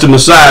 That's the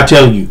Messiah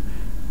telling you.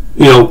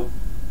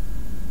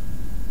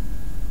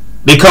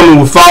 They coming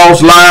with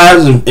false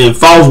lies and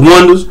false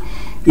wonders.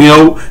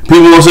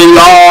 People will say,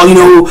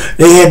 oh,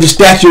 they had the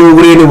statue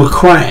over there and they were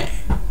crying.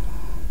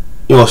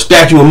 A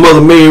statue of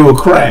Mother Mary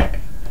was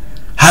crying.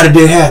 How did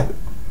that happen?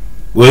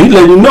 Well, he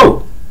letting you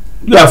know.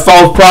 You got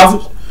false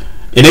prophets,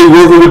 and they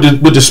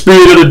working with the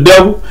spirit of the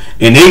devil,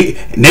 and they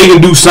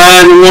can do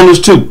signs and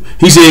wonders too.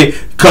 He said,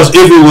 because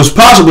if it was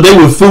possible, they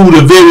would fool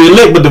the very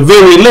elect. But the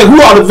very elect,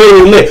 who are the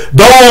very elect?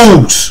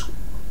 Those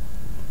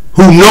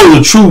who know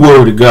the true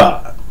word of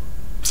God,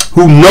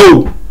 who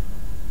know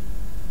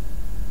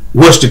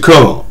what's to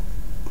come.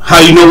 How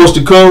you know what's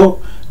to come?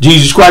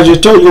 Jesus Christ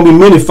just told you there's gonna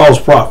be many false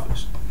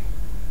prophets.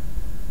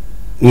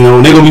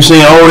 They're gonna be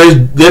saying, "Oh,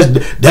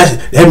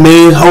 that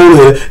man's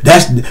holy.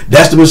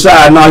 That's the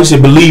Messiah." No, he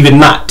said, "Believe it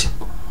not."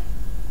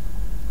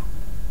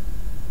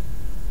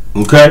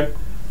 Okay.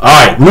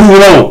 All right.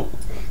 Moving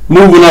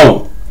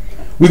on.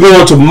 We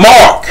go to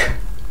Mark,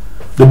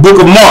 the book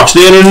of Mark.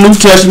 Staying in the New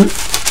Testament.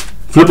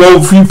 Flip over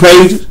a few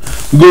pages.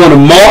 We go to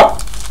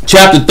Mark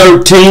chapter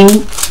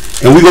 13,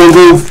 and we're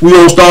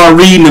gonna start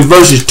reading in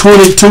verses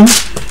 22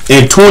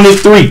 and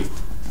 23.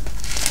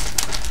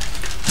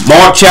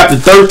 Mark chapter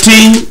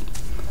 13,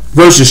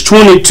 verses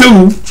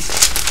 22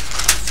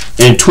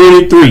 and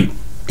 23.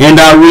 And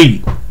I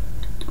read,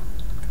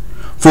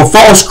 for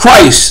false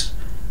Christs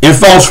and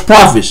false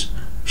prophets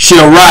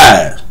shall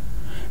rise,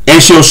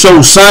 and shall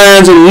show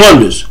signs and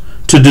wonders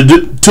to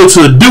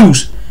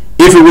seduce,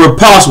 if it were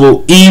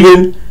possible,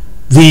 even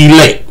the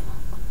elect.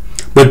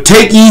 But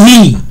take ye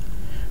heed,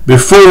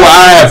 before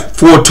I have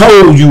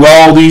foretold you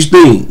all these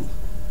things.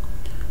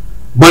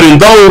 But in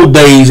those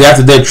days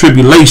after that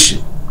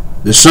tribulation,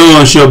 the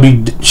sun shall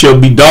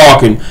be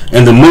darkened,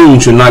 and the moon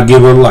shall not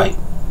give her light,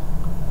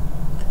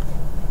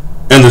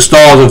 and the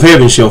stars of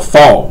heaven shall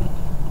fall,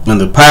 and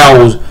the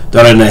powers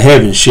that are in the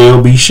heavens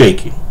shall be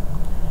shaken.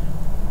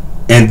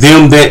 And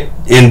then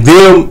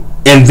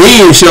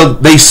shall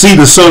they see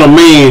the Son of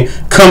Man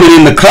coming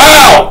in the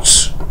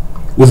clouds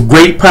with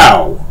great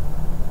power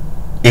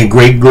and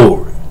great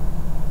glory.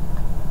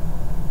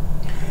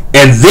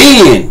 And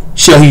then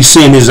shall he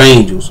send his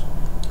angels,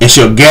 and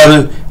shall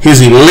gather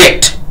his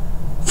elect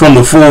from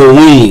the four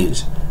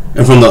winds,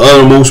 and from the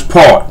uttermost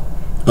part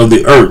of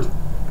the earth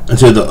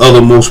unto the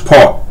uttermost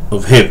part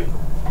of heaven.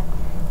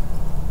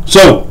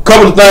 So, a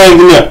couple of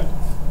things in there.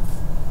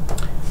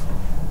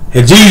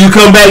 Has Jesus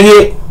come back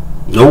yet?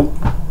 Nope.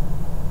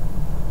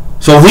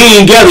 So he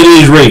ain't gathered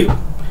Israel.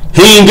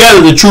 He ain't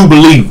gathered the true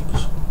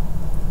believers.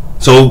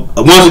 So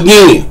once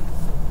again,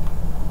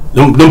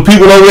 them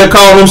people over there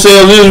calling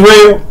themselves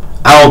Israel,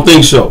 I don't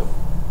think so.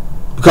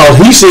 Because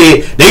he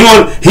said he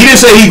didn't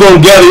say he's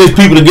gonna gather his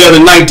people together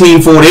in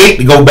 1948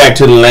 to go back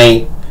to the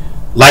land,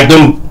 like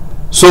them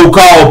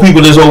so-called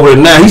people that's over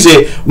there now. He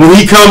said when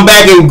he come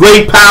back in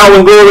great power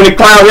and glory in the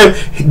cloud,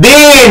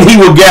 then he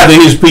will gather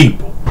his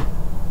people.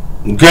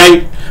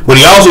 Okay? But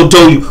he also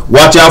told you,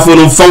 watch out for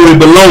them phony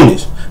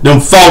balonies, them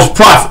false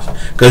prophets.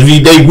 Because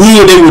if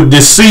they would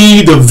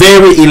deceive the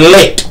very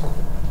elect.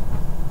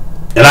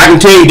 And I can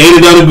tell you, they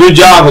done a good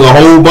job because a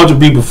whole bunch of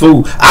people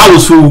fooled. I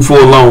was fooled for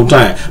a long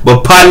time.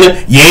 But partner,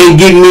 you ain't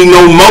getting me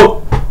no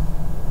more.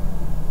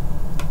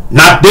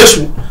 Not this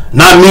one.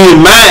 Not me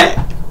and mine.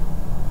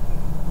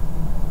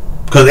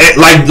 Because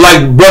like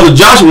Brother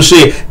Joshua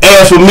said,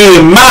 as for me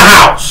and my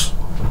house,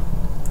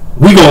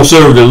 We gonna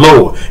serve the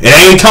Lord. And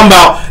I ain't talking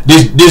about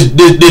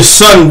this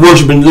sun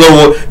worshiping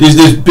Lord,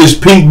 this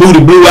pink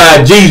booty, blue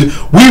eyed Jesus.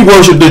 We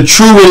worship the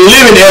true and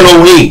living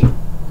Elohim,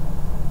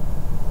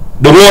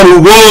 the one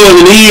who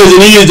was and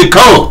is to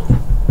come,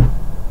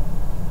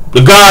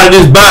 the God of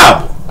this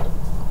Bible,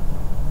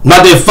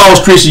 not that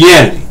false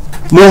Christianity.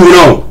 Moving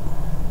on.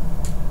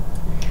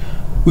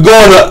 We're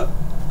going to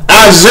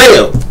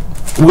Isaiah.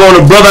 We're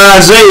going to Brother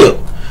Isaiah,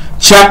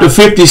 chapter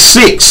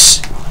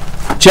 56.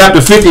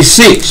 Chapter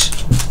 56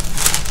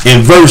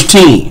 and verse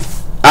 10.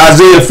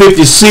 Isaiah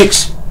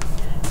 56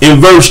 and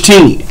verse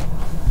 10.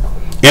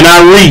 And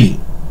I read,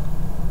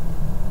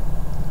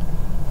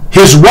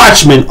 his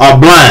watchmen are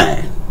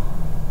blind.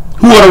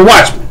 Who are the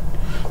watchmen?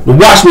 The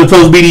watchmen are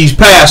supposed to be these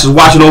pastors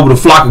watching over the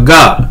flock of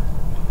God.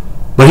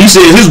 But he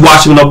says his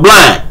watchmen are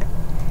blind.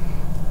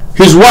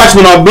 His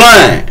watchmen are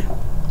blind.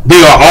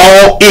 They are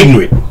all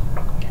ignorant.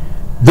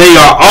 They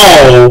are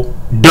all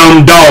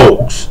dumb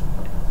dogs.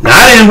 Now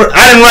I didn't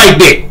write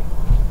that.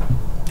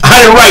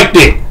 I didn't write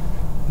that.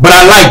 But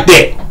I like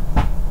that.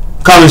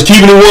 Because it's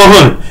keeping it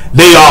 100.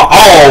 They are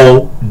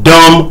all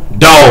dumb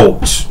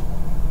dogs.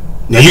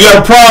 Now you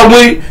got a problem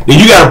with it, then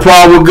you got a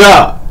problem with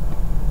God.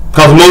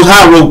 Because the Most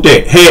High wrote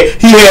that.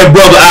 He had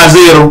Brother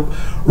Isaiah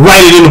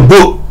write it in the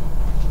book.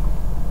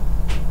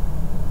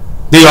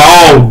 They are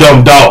all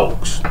dumb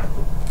dogs.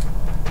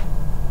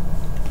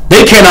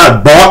 They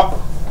cannot bark,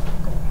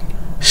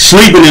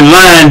 sleeping and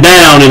lying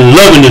down and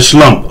loving the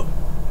slumber.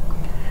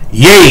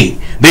 Yea,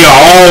 they are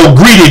all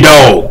greedy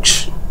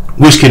dogs,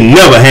 which can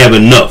never have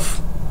enough.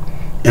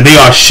 And they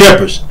are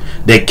shepherds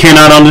that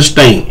cannot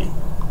understand.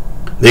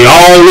 They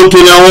all look to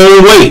their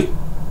own way,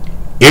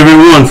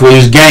 everyone for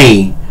his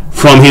gain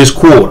from his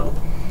quarter.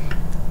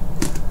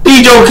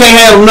 These jokers can't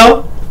have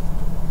enough.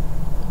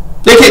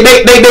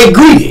 They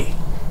greedy.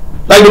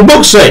 Like the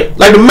book say,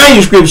 like the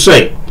manuscript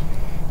say.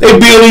 They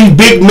build these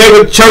big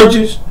mega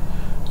churches,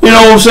 you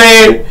know what I'm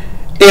saying?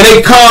 And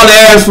they call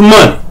their ass for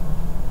money.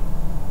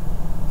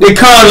 They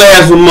call their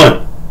ass for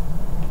money.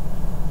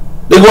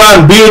 They go out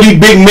and build these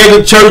big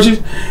mega churches,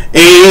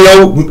 and you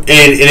know,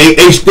 and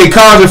they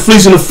cause it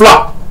fleecing the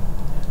flock.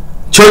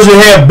 Churches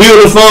have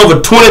building funds for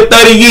 20,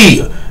 30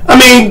 years. I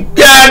mean,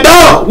 God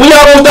dog, when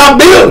y'all gonna stop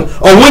building?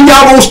 Or when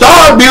y'all gonna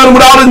start building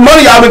with all this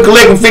money y'all been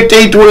collecting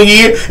 15, 20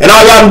 years, and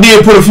all y'all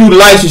did put a few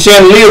lights and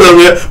chandeliers over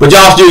there, but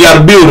y'all still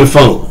got a building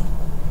fund.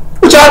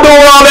 What y'all doing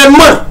with all that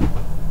money?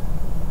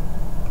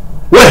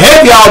 What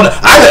have y'all done?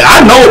 I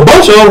know a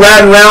bunch of them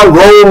riding around,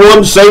 roll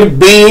one, say the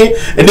bin,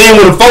 and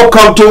then when the folk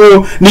come to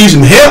them, need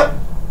some help,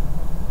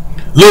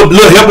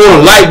 little help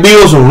on a light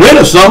bill, some rent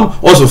or something,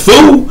 or some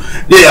food.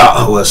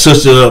 Yeah, well,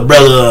 sister,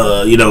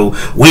 brother, you know,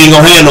 we ain't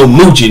gonna have no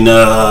mooching.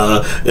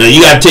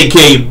 You gotta take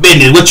care of your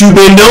business. What you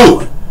been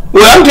doing?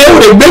 Well, I'm telling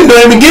you what they been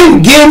doing. They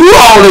been giving you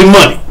all their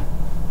money.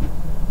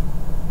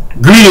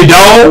 Greedy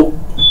dog.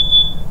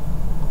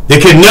 They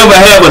can never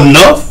have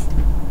enough.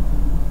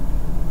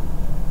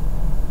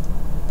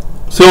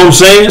 See what I'm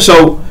saying?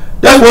 So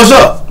that's what's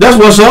up. That's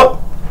what's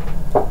up.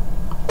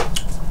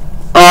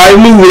 Alright,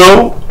 moving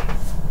on.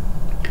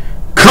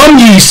 Come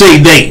ye, say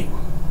they.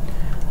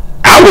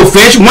 I will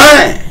fetch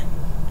wine,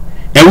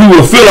 and we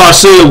will fill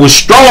ourselves with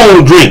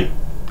strong drink.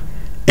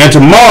 And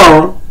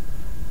tomorrow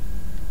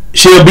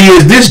shall be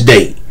as this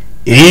day,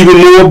 and even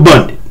more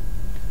abundant.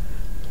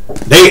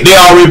 They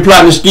already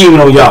plotting and scheming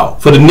on y'all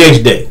for the next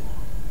day.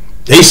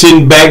 They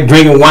sitting back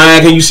drinking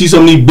wine. Can you see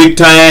some of these big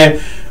time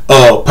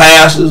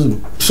pastors,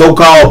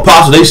 so-called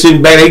apostles? They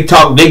sitting back, they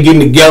talk, they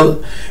getting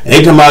together, and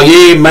they talking about,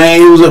 yeah,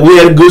 man, we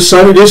had a good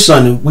Sunday this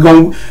Sunday.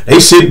 They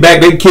sit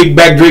back, they kick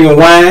back drinking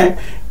wine,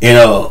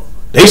 and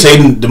they say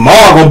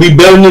tomorrow gonna be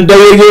better than the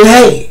day they just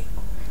had.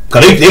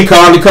 Cause they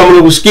constantly coming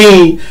up with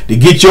scheme to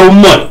get your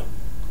money.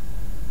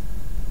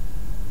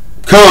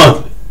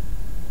 Constantly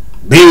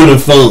building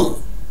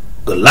fund,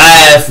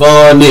 Goliath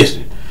fund, this,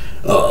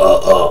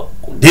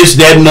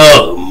 that, and the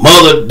other.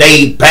 Mother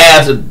Day,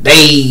 Pastor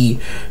Day,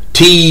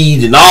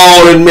 teas, and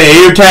all that, man.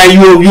 Every time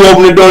you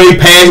open the door, they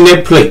passing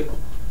that plate.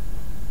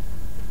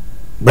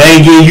 But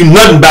ain't giving you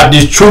nothing about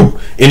this truth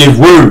and this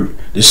word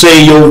to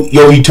save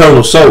your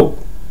eternal soul.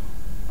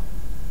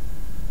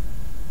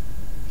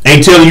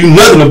 Ain't telling you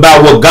nothing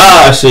about what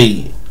God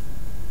said.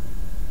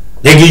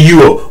 They give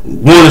you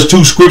one or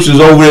two scriptures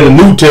over in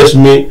the New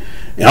Testament,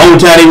 and the only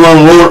time they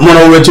run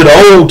over to the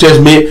Old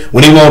Testament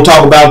when they want to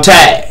talk about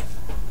tithe.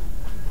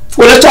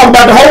 Well, let's talk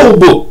about the whole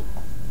book.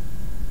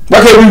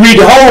 Why can't we read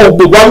the whole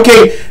book? Why we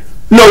can't,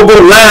 go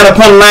line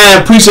upon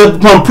line, precept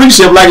upon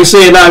precept, like it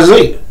said in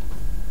Isaiah?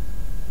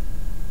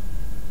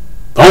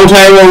 The only time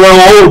they want to run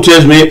the Old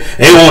Testament,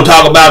 they want to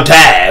talk about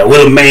tithe.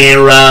 Will a man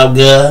rob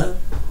God?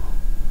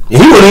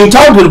 And he wasn't even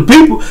talking to the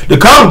people, the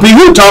common people.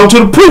 He was talking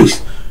to the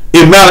priests.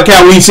 In Malachi,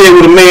 when he said,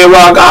 "Will a man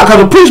rob God?"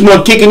 Because the priests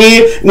weren't kicking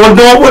in, weren't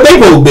doing what they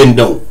both been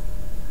doing.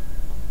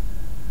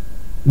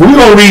 But we're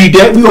gonna read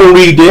that. We're gonna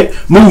read that.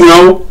 Moving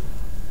on.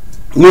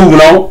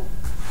 All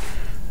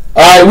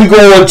right, we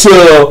going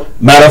to,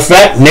 matter of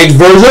fact, next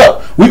verse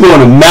up. We going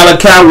to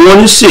Malachi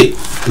 1:6,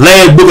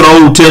 last book of the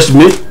Old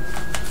Testament.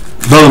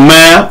 Brother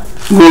Mal,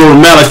 we going to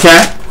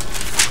Malachi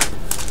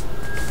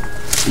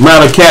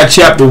Malachi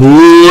chapter 1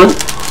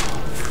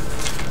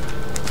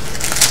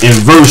 and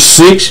verse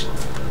 6.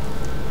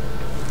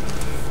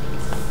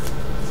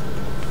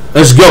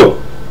 Let's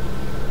go.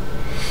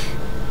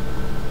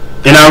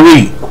 And I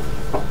read,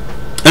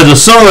 as a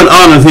son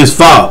honors his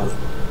father,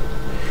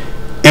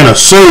 and a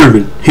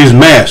servant his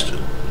master.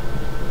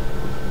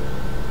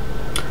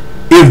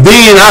 If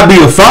then I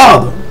be a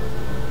father,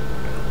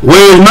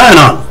 where is mine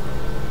honor?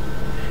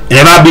 And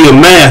if I be a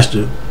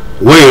master,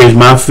 where is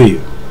my fear?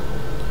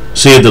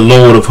 Said the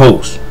Lord of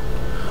hosts.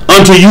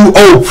 Unto you,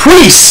 O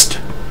priest,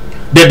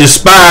 that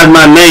despise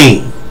my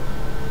name,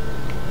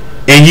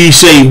 and ye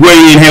say,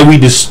 wherein have we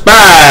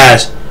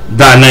despised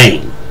thy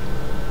name?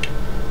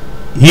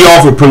 Ye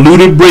offer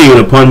polluted bread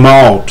upon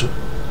my altar,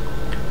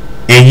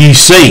 and ye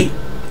say,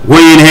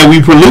 wherein have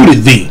we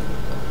polluted thee?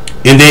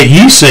 And that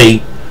ye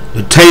say,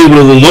 the table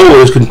of the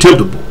Lord is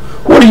contemptible.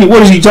 What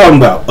is he talking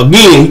about?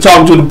 Again, he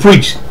talking to the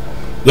priest.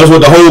 That's what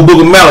the whole book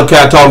of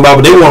Malachi talking about.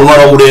 But they want to run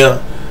over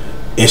there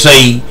and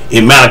say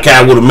in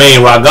Malachi with a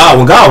man right God,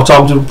 when God was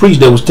talking to the priest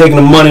that was taking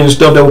the money and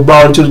stuff that was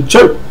brought into the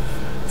church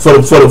for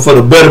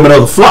the betterment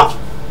of the flock,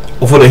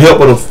 or for the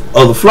help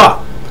of the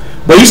flock.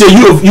 But he said,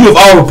 you have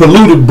offered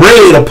polluted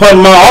bread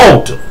upon my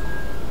altar.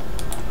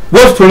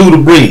 What's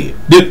polluted bread?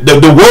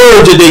 The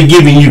words that they're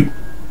giving you.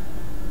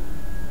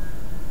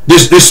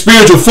 This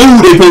spiritual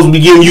food they're supposed to be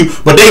giving you,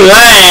 but they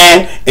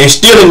lying and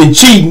stealing and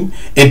cheating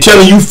and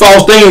telling you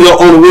false things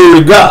on the word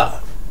of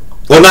God,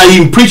 or not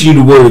even preaching you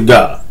the word of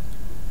God.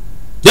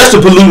 That's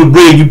the polluted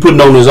bread you putting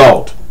on this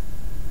altar.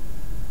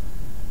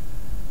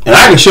 And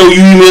I can show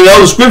you even in the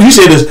other scripture. He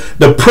said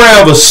the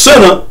prayer of a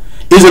sinner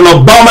is an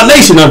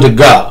abomination unto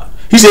God.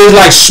 He said it's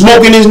like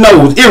smoking his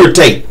nose,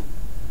 irritating.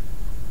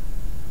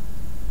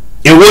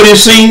 And what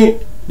is seen?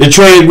 The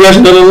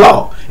transgression of the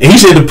law. And he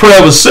said the prayer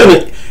of a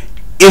sinner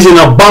is an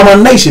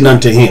abomination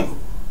unto him.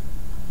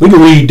 We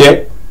can read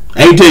that.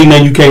 I ain't tell you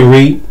nothing you can't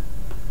read.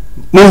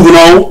 Moving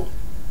on.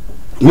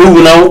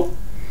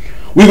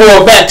 We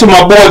going back to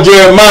my boy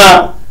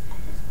Jeremiah.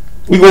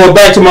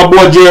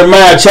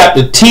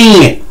 Chapter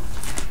 10.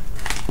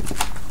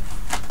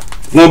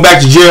 Going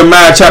back to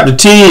Jeremiah chapter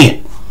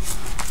 10.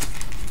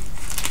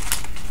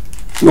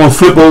 We're going to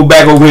flip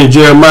back over here in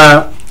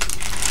Jeremiah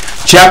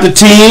chapter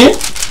 10,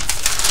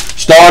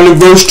 starting in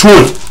verse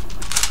 20.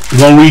 We're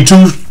going to read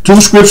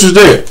two scriptures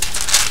there.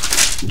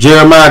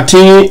 Jeremiah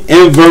 10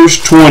 and verse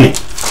 20.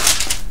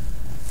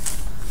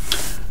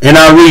 And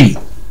I read,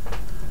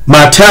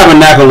 my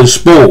tabernacle is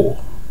spoiled,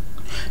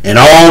 and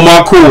all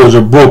my cords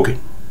are broken.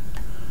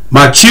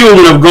 My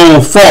children have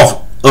gone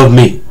forth of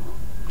me,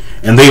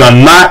 and they are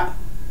not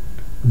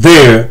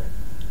there,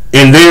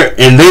 and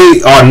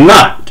they are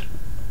not.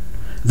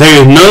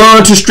 There is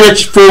none to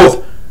stretch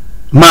forth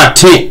my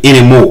tent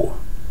anymore,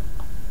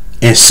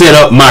 and set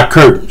up my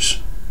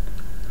curtains.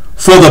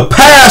 For the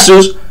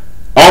pastors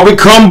are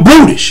become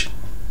brutish,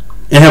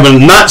 and have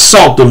not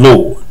sought the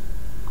Lord.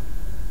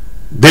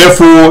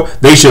 Therefore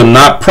they shall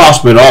not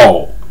prosper at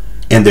all,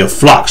 and their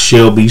flocks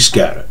shall be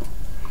scattered.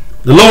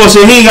 The Lord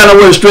said he ain't got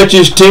nowhere to stretch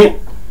his tent.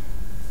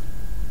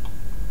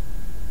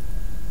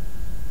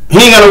 He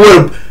ain't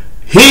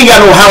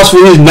got no house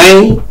for his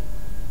name.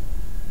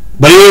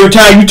 But every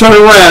time you turn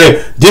around,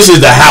 this is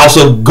the house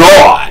of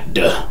God.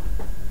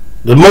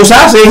 The Most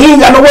High said he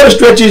ain't got nowhere to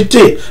stretch his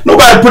tent.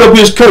 Nobody put up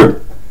his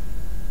curtain.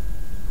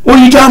 What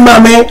are you talking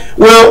about, man?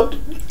 Well,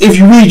 if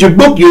you read your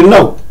book, you'll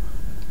know.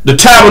 The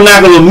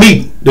tabernacle of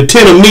meeting, the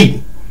tent of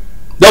meeting,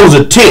 that was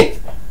a tent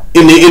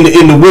in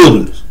the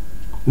wilderness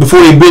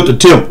before they built the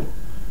temple.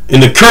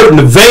 And the curtain,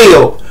 the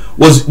veil,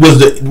 was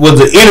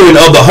the entering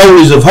of the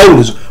holies of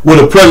holies, where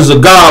the presence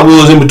of God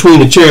was in between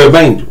the cherub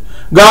angels.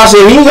 God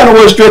said he ain't got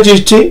nowhere to stretch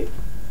his tent.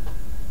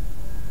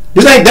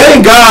 That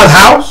ain't God's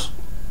house.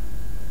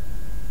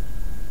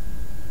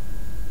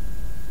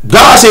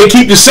 God said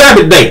keep the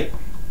Sabbath day,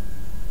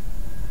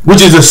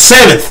 which is the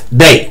seventh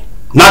day,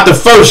 not the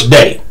first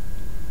day.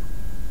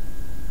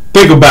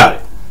 Think about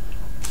it.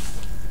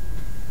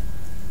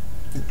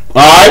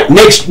 All right,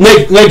 next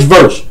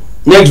verse.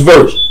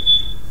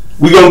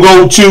 We're gonna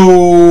go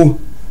to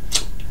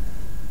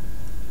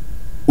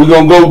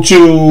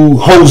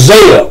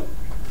Hosea.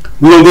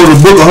 We're gonna go to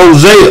the book of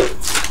Hosea.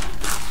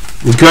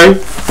 Okay,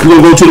 we're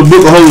gonna go to the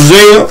book of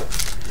Hosea.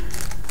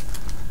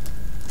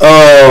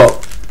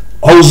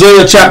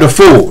 Hosea chapter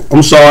 4.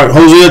 I'm sorry,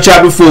 Hosea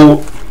chapter 4.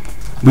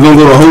 We're gonna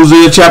go to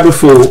Hosea chapter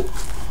 4.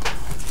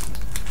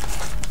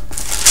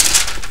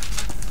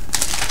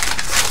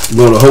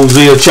 Go to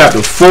Hosea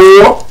chapter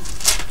 4.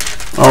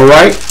 All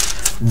right,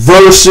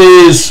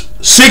 verses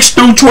 6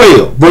 through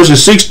 12.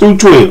 Verses 6 through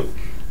 12.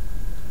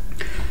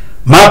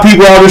 My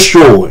people are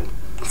destroyed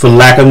for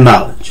lack of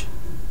knowledge.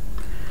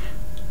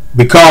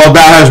 Because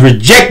thou hast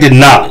rejected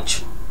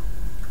knowledge,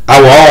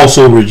 I will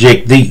also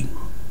reject thee.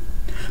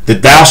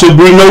 That thou shalt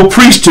bring no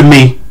priest to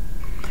me,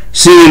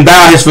 seeing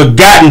thou hast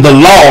forgotten the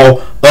law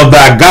of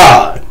thy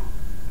God,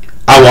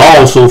 I will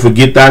also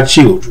forget thy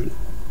children.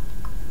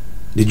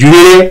 Did you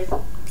hear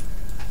that?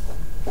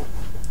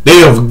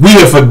 We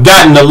have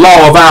forgotten the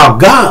law of our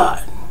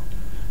God.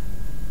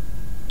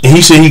 And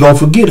he said he's going to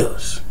forget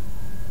us.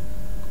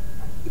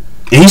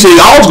 And he said,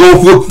 I was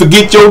going to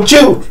forget your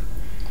children.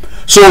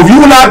 So if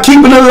you're not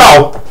keeping the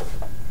law,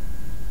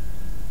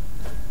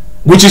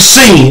 which is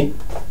sin,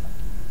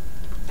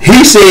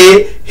 he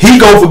said he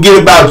going to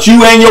forget about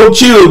you and your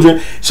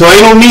children. So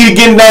ain't no need to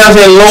get down and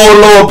say, Lord,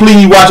 Lord,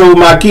 please watch over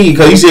my kids.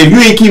 Because he said, if you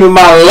ain't keeping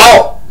my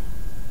law,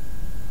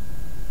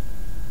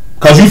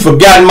 because you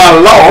forgotten my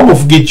law, I'm going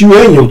to forget you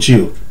and your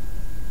children.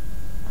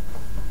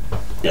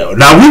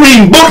 Now, we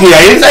reading book here.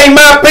 This ain't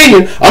my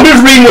opinion. I'm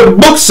just reading what the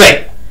book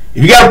say.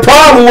 If you got a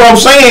problem with what I'm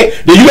saying,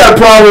 then you got a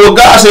problem with what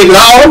God said. Because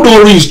all I'm doing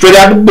is reading straight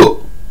out the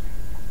book.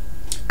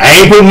 I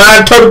ain't putting my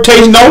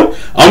interpretation on it.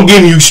 I'm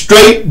giving you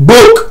straight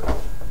book.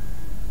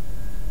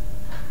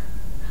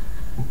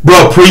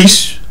 Bruh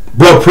priest,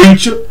 bruh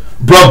preacher,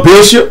 bruh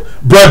bishop,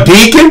 bruh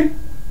deacon,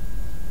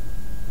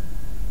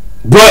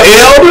 bruh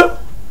elder.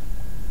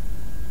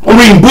 I'm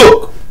reading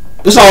book.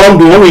 That's all I'm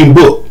doing. I'm reading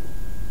book.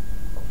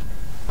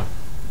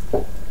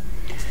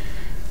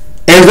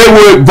 As they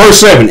were, verse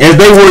 7, as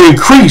they were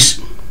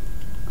increased,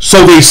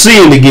 so they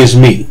sinned against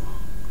me.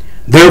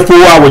 Therefore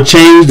I will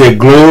change their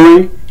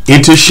glory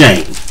into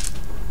shame.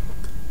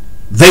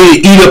 They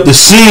eat up the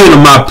sin of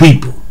my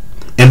people,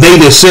 and they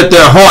that set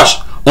their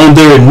hearts on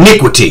their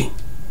iniquity.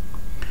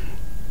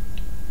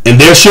 And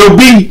there shall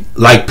be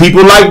like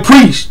people like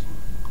priests.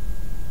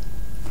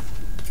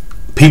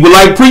 People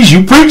like priests,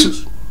 you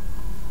preachers.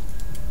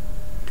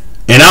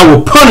 And I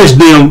will punish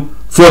them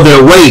for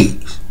their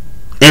ways,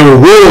 and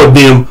reward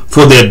them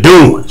for their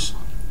doings.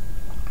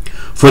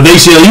 For they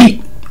shall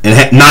eat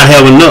and not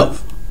have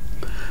enough.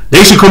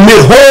 They shall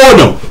commit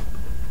whoredom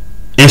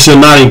and shall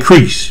not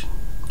increase,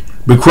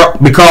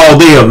 because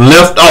they have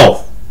left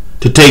off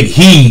to take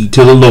heed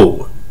to the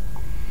Lord.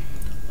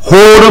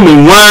 Whoredom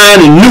and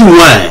wine and new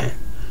wine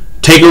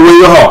take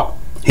away your heart.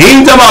 He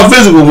ain't talking about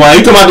physical wine.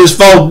 He talking about this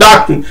false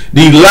doctrine,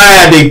 these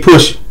lies they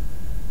push.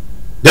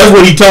 That's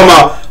what he talking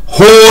about.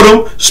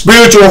 Whoredom,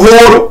 spiritual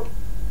whoredom,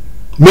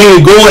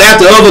 meaning going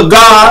after other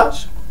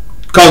gods.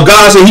 Because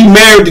God said he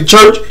married the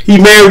church. He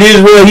married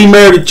Israel. He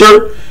married the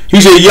church.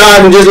 He said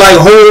y'all can just like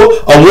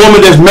whore, a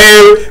woman that's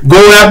married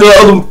going after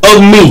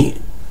other men.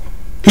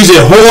 He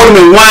said whoredom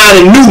and wine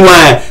and new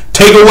wine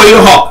take away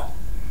your heart.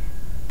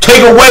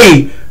 Take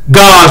away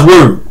God's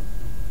word.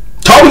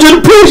 Talking to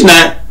the priest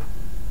now.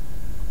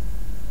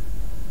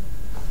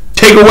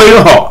 Take away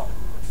the heart.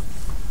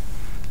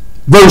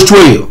 Verse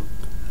 12.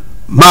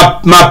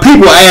 My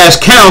people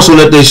ask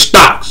counsel at their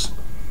stocks,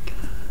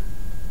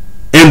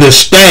 and the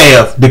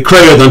staff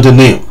declareth unto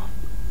them.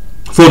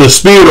 For the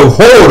spirit of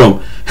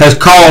whoredom has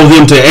caused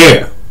them to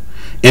err,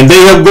 and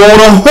they have gone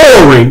a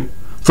whoring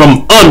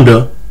from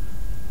under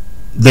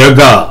their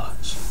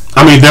gods.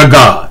 Their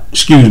God.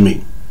 Excuse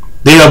me.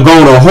 They have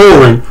gone a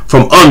whoring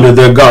from under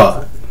their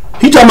God.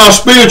 He talking about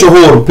spiritual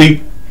whoredom,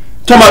 people.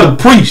 He talking about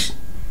the priest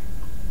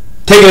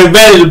taking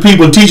advantage of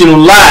people and teaching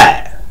them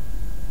lies.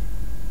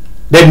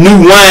 That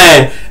new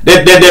wine,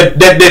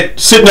 that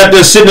sitting out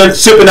there,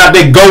 sipping out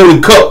that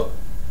golden cup,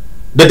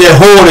 that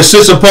whore that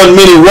sits upon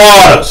many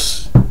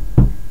waters,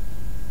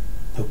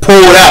 pour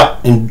it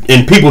out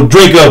and people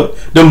drink of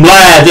it. Them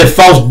lies, that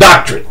false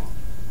doctrine.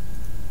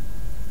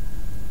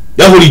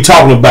 That's what he's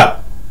talking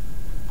about.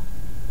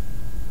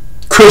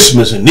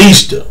 Christmas and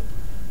Easter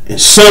and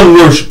sun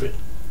worshiping,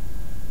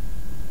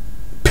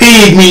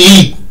 pig meat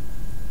eating.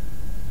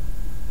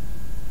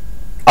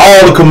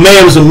 All the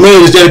commandments of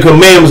men instead of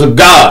commandments of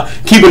God.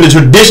 Keeping the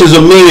traditions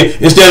of men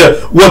instead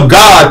of what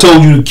God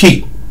told you to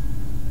keep.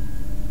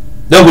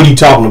 That's what he's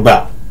talking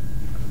about.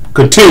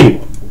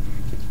 Continue.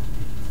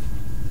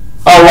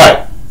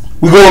 Alright.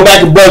 We're going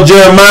back to Brother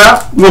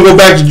Jeremiah. We're going to go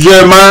back to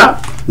Jeremiah.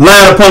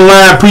 Line upon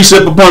line,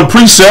 precept upon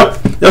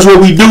precept. That's what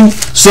we do.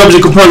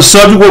 Subject upon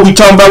subject. What we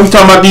talking about? We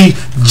talking about these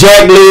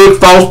jackleg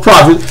false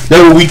prophets.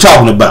 That's what we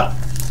talking about.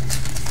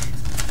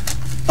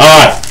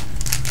 Alright.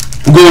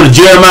 We're going to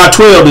Jeremiah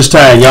 12 this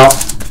time, y'all.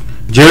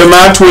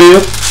 Jeremiah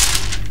 12.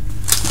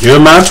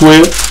 Jeremiah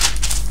 12.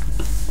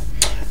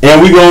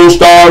 And we're going to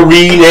start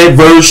reading at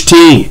verse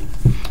 10.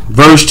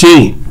 Verse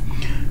 10.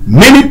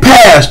 Many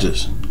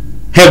pastors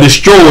have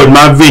destroyed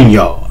my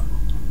vineyard.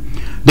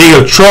 They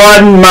have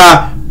trodden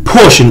my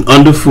portion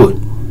underfoot.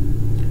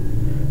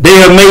 They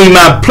have made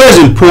my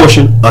pleasant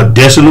portion a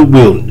desolate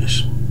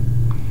wilderness.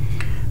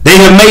 They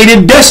have made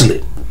it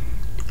desolate.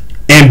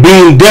 And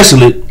being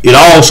desolate, it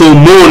also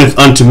mourneth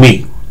unto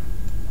me.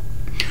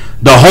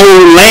 The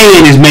whole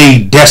land is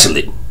made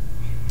desolate,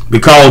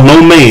 because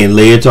no man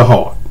lay it to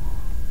heart.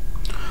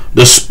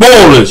 The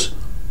spoilers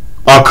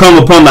are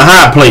come upon the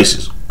high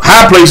places.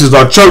 High places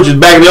are churches.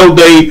 Back in the old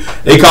days,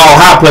 they call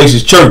high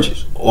places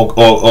churches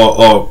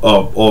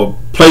or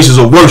places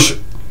of worship.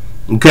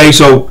 Okay,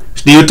 so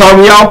still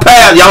talking to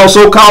y'all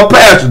so-called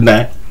pastors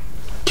now.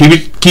 Keep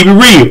it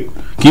real.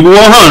 Keep it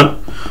 100.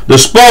 The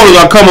spoilers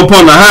are come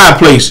upon the high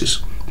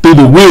places through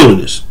the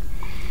wilderness.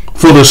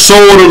 For the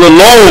sword of the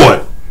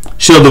Lord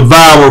shall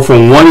devour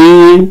from one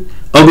end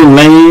of the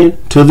land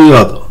to the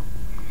other.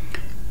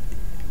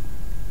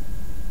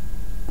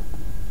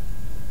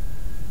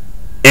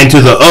 And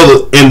to the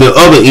other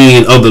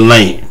end of the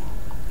land.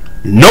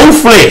 No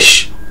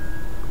flesh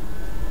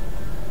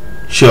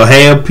shall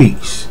have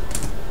peace.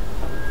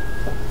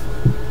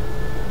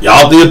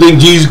 Y'all still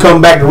think Jesus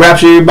come back to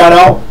rapture everybody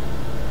off?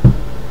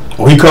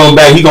 Or he come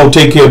back, he gonna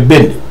take care of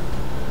business?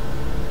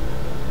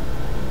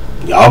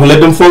 Y'all gonna let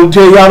them folks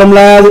tell y'all them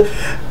lies?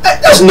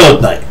 That's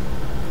another thing.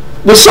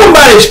 Will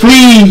somebody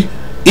please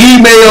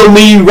email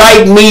me,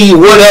 write me,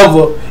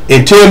 whatever,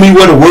 and tell me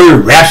what the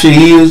word rapture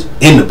is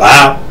in the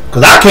Bible?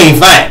 Because I can't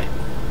find it.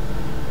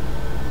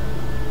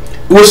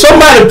 Will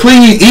somebody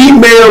please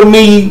email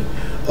me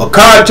or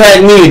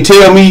contact me and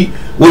tell me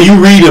when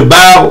you read the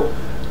Bible,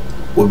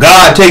 with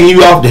God taking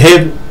you off to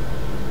heaven?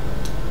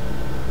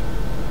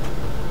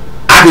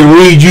 I can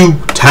read you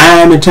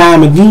time and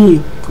time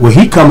again where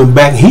he coming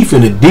back, he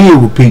finna deal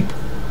with people.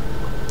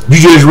 You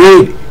just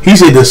read it. He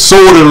said the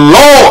sword of the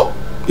Lord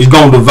is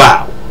gonna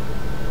devour.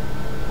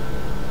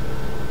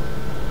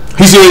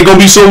 He said it's gonna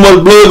be so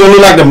much blood, gonna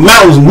look like the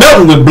mountains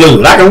melting with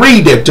blood. I can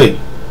read that to you.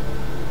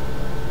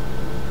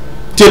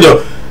 Till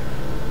the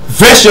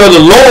vesture of the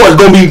Lord is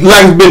gonna be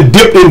like it's been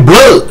dipped in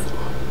blood.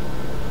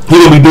 He's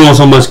gonna be doing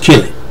so much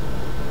killing.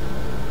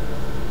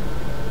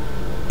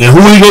 And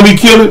who he gonna be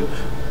killing?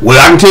 Well,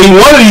 I can tell you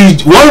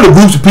one of the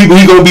groups of people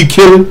he gonna be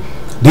killing,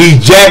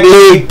 these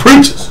jackleg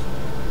preachers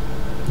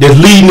that's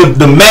leading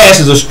the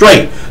masses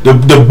astray. The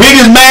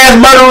biggest mass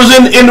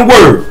murderers in the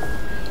world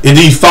is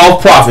these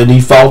false prophets,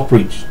 these false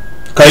preachers.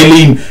 Because they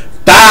leading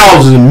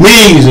thousands and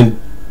millions and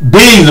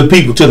billions of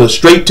people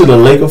straight to the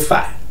lake of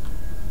fire.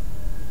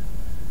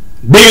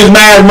 Biggest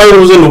mass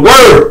murderers in the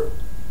world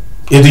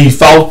is these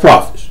false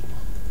prophets.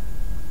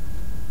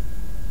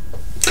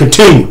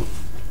 Continue.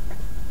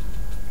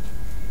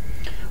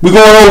 We're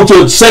going over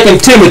to 2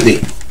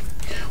 Timothy.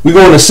 We're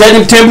going to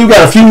 2 Timothy. We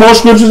got a few more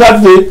scriptures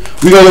after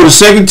this. We're going to go to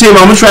 2 Timothy.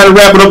 I'm going to try to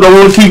wrap it up. Don't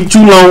want to keep it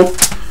too long,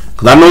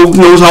 because I know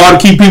it's hard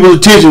to keep people's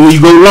attention when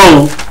you go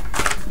long.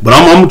 But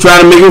I'm going to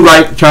try to make it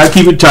right. Try to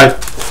keep it tight.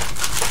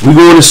 We're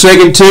going to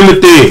 2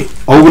 Timothy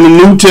over the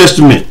New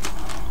Testament.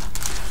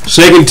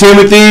 2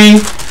 Timothy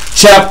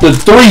chapter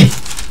 3.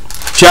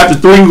 Chapter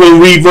 3, we're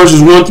going to read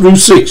verses 1 through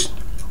 6.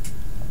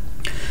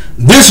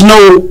 This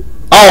know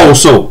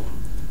also,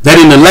 that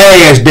in the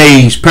last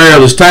days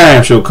perilous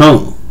times shall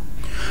come.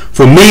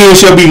 For men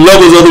shall be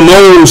lovers of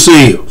their own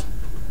selves,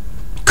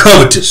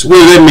 covetous. What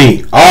does that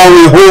mean?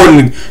 Always hoarding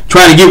and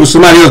trying to get what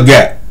somebody else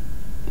got.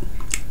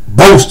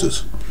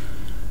 Boasters.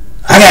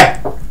 I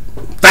got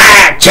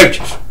 5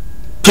 churches,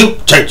 2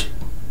 churches.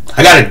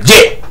 I got a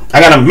jet.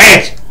 I got a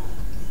mansion.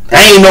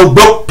 I ain't no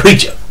broke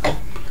preacher.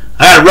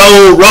 I got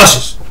Rolls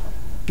Royces.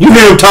 You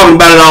hear him talking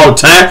about it all the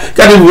time.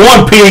 Got this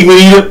one pig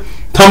eater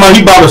talking about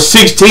he bought a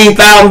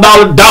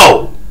 $16,000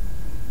 dog.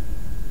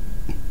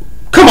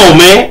 Come on,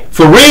 man.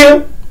 For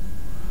real?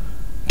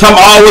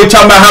 Always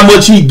talking about how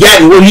much he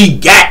got and what he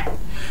got.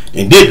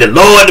 And did the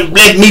Lord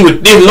bless me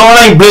with this? Lord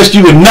ain't blessed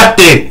you with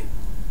nothing.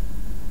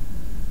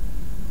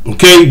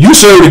 Okay? You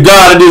serve the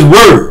God of this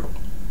world,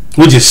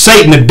 which is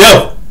Satan the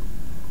devil.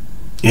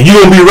 And you're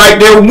going to be right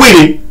there with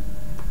him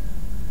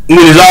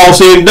when it's all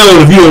said and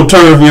done if you don't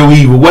turn from your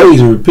evil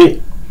ways and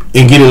repent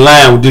and get in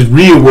line with this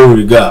real word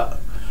of God.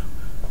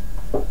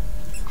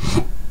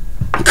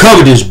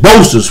 Covetous,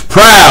 boasters,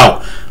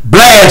 proud,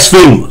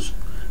 blasphemers,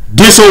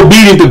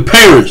 disobedient to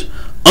parents,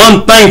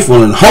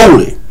 unthankful and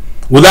holy,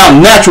 without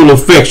natural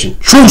affection,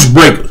 truce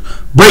breakers,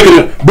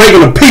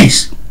 breaking a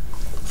peace,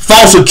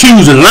 false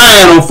accusers,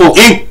 lying on folk,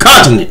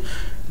 incontinent,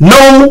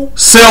 no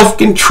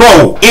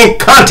self-control,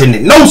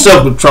 incontinent, no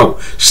self-control,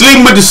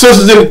 sleeping with the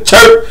sisters in the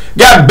church,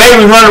 got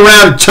babies running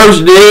around the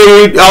church,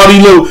 all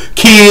these little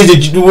kids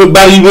that you do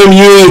about these women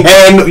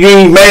you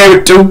ain't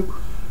married to,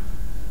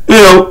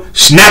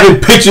 snapping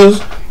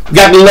pictures.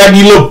 Got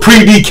these little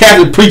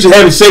pre-Catholic preachers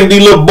having sex with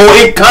these little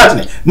boys,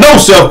 incontinent, no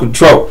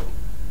self-control,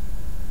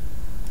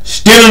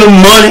 stealing the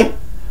money,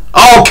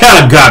 all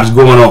kind of garbage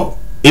going on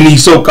in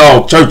these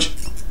so-called churches.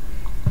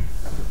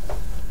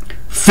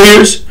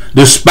 Fierce,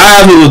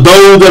 despisers of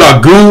those that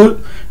are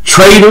good,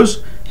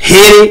 traitors,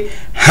 heady,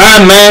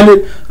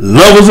 high-minded,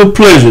 lovers of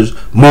pleasures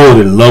more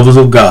than lovers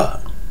of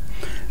God.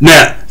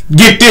 Now,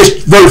 get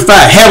this, verse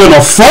 5, having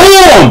a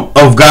form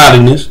of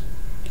godliness,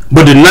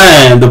 but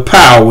denying the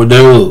power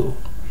thereof.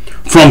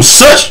 From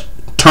such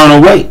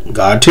turn away.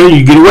 God tell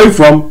you, get away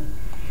from them.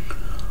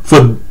 For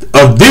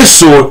of this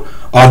sort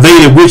are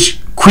they that which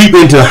creep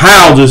into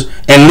houses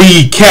and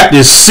lead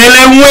captive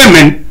silly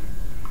women,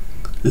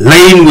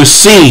 laden with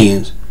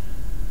sins,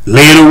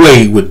 led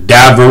away with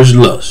diverse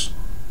lusts.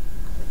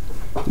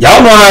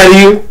 Y'all know how it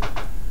is.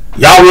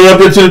 Y'all run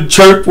up into the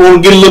church,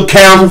 want to get a little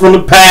counsel from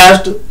the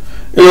pastor.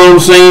 You know what I'm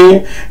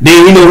saying?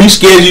 Then he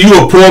schedules you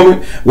an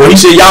appointment where he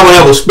said y'all gonna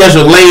have a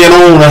special laying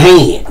on of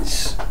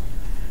hands.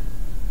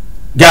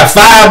 Got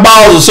 5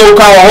 balls of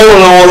so-called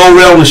holding on over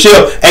there on the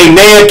shelf. Ain't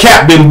nail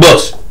cap been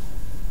bust.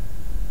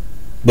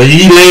 But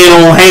he laying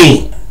on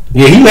hands.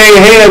 Yeah, he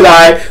laying hands all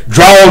right.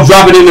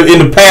 Drop it in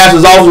the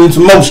pastor's office and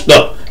some more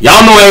stuff.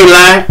 Y'all know I ain't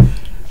lying.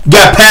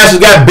 Got pastors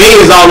got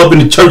beds all up in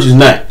the churches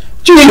now.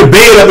 What you need a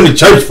bed up in the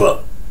church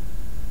for?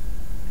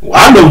 Well,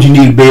 I know what you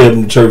need a bed up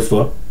in the church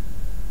for.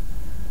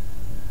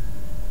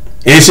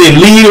 And it said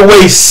lead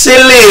away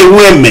silly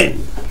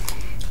women.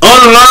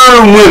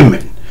 unlearned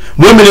women.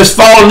 Women that's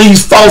following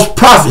these false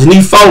prophets and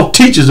these false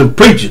teachers and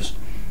preachers.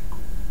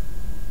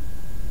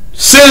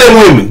 Silly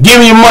women, give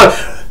me your money.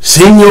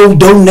 Send your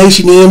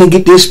donation in and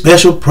get this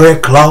special prayer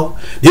cloth,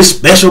 this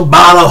special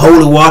bottle of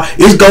holy water.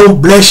 It's going to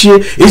bless you.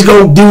 It's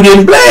going to do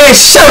this. Man,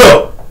 shut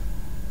up.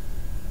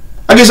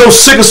 I get so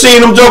sick of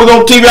seeing them jokers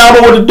on TV. I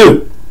don't know what to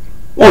do.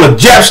 Want to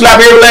jab slap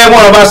every last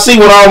one of them I see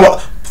when I'm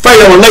afraid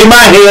I'm going to lay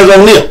my hands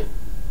on them.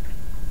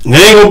 And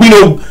there ain't going to be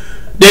no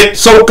that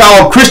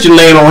so-called Christian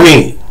laying on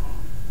hands.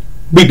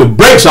 Beat the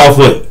brakes off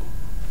of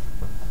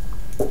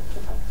it.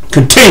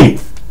 Continue.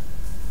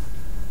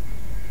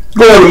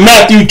 Go to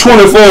Matthew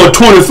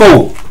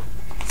 24:24.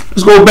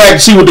 Let's go back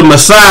and see what the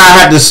Messiah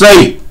had to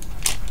say.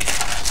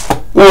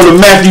 Go to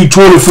Matthew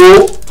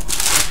 24.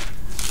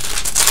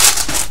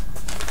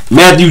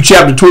 Matthew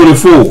chapter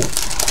 24.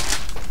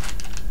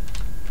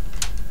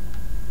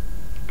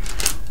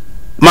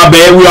 My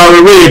bad, we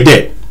already read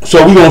that.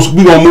 So we're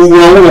gonna move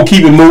on. We're gonna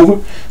keep it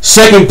moving.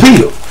 2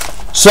 Peter.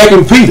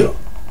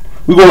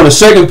 We're going to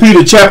 2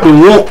 Peter chapter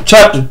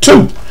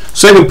 2.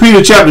 2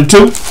 Peter chapter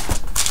 2.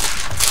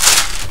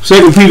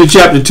 2 Peter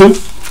chapter 2.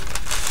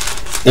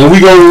 And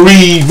we're going to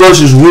read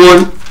verses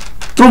 1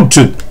 through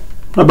 2.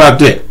 How about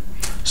that?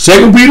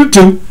 2 Peter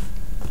 2.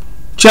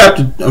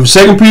 2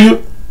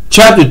 Peter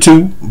chapter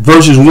 2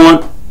 verses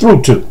 1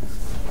 through 2.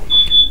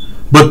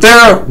 But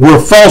there were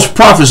false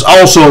prophets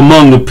also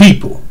among the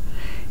people,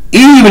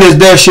 even as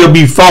there shall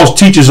be false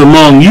teachers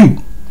among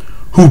you,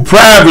 who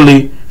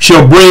privately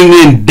shall bring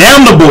in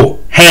damnable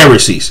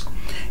heresies,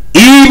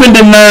 even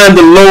denying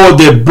the Lord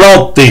that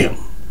brought them,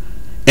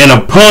 and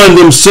upon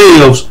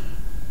themselves,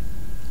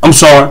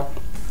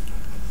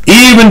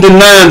 even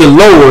denying the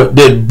Lord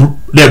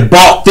that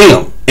brought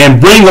them,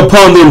 and bring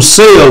upon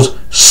themselves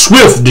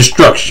swift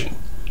destruction.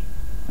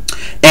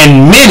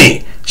 And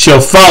many shall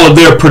follow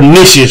their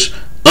pernicious,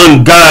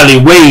 ungodly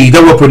ways.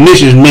 That's what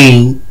pernicious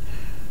mean.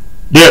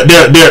 Their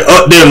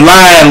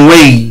lying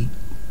way,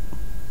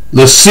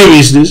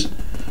 lasciviousness.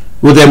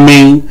 What that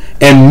mean?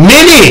 And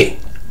many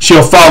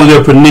shall follow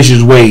their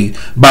pernicious ways,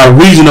 by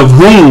reason of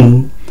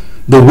whom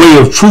the way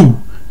of truth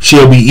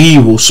shall be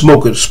evil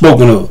spoken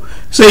of.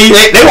 See,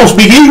 they won't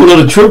speak evil of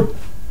the truth.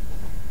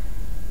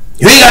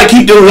 You ain't got to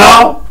keep the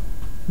law.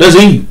 That's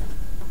evil.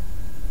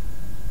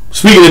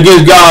 Speaking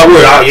against God's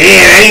word. Oh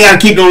yeah, I ain't got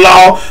to keep the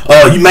law.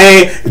 You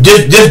man,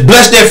 just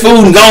bless that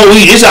food and go and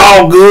eat. It's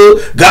all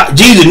good. God,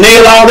 Jesus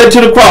nailed all that to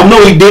the cross.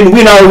 No, he didn't.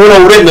 We not went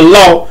over that in the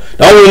law.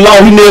 The only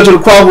law he nailed to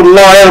the cross was the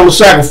law of animal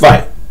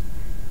sacrifice.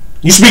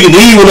 You speaking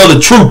the evil of the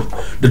truth.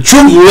 The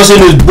truth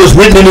was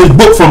written in his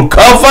book from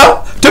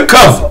cover to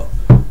cover.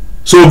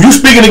 So if you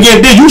speaking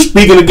against this, you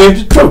speaking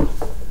against the truth.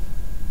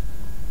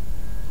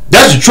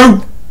 That's the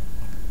truth.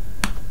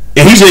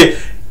 And he said,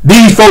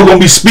 these folks gonna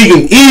be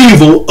speaking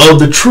evil of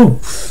the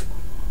truth.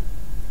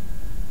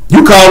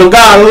 You calling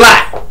God a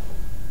lie.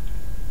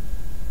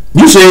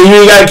 You saying you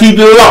ain't gotta keep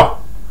the law.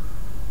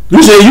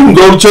 You saying you can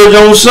go to church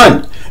on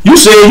Sunday. You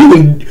saying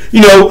you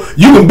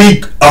can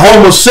be a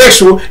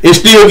homosexual and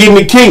still get in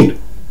the kingdom.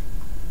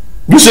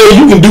 You say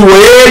you can do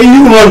whatever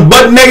you want,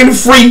 butt naked and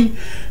free,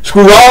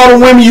 screw all the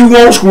women you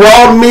want, screw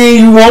all the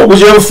men you want,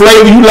 whichever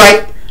flavor you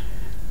like,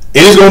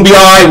 and it's gonna be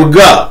all right with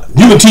God.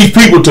 You can teach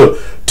people to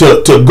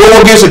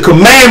go against the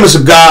commandments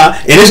of God,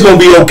 and it's gonna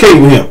be okay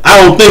with Him. I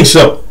don't think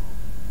so,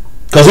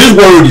 because His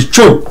word is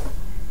true.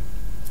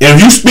 And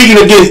if you speaking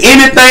against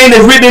anything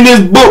that's written in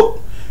this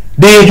book,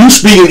 then you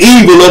speaking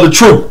evil of the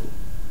truth.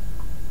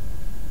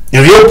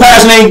 If your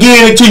pastor ain't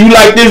giving it to you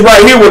like this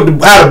right here,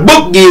 how the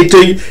book gave it to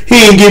you, he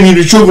ain't giving you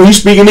the truth, and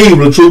he's speaking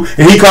evil of the truth,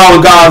 and he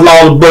calling God's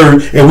law a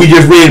burden. And we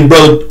just read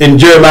in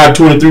Jeremiah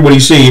 23 what he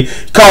said.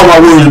 Call my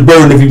words a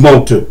burden if you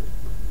want to.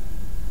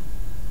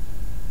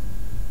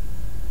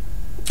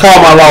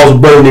 Call my laws a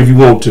burden if you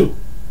want to.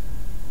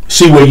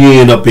 See where you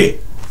end up at.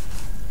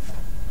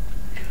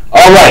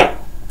 All right.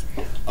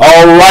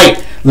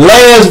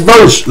 Last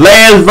verse.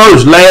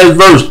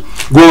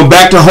 Going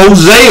back to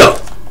Hosea.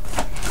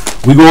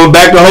 We're going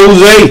back to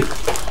Hosea.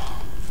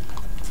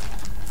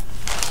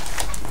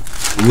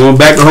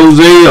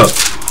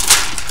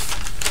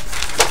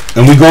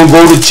 And we're going to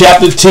go to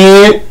chapter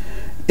 10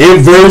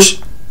 and verse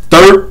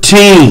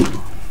 13.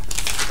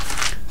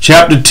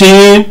 Chapter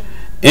 10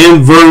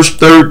 and verse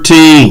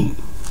 13.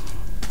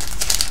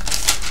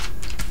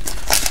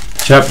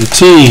 Chapter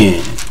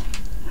 10,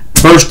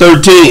 verse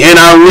 13. And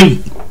I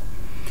read,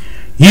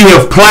 ye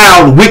have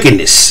plowed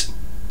wickedness.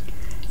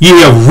 Ye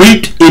have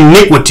reaped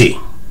iniquity.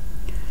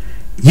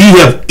 Ye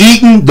have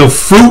eaten the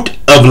fruit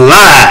of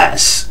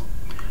lies,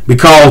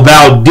 because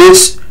thou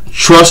didst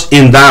trust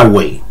in thy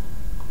way,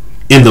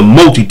 in the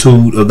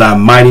multitude of thy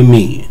mighty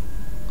men.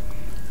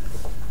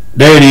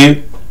 There it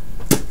is.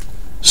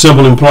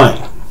 Simple and plain.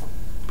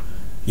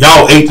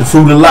 Y'all ate the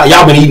fruit of lies.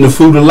 Y'all been eating the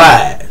fruit of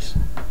lies.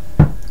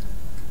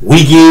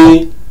 Week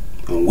in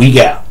and week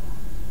out.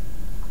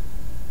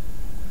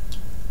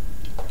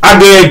 I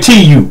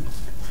guarantee you,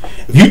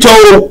 if you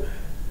told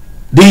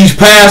these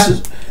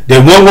pastors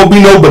there wasn't going to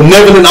be no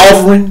benevolent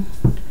offering,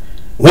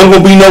 wasn't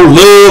going to be no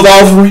love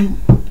offering,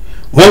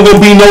 wasn't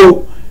going to be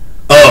no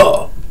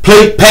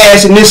plate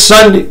passing this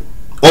Sunday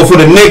or for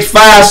the next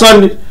 5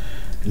 Sundays,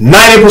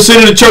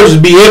 90% of the churches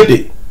be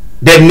empty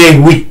that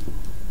next week.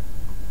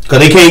 Because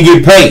they can't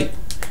get paid.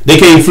 They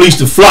can't fleece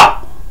the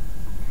flock.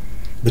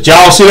 But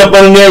y'all sit up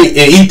under there and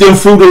eat them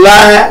fruit of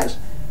lies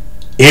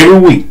every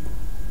week.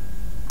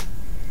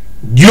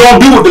 You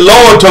don't do what the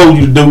Lord told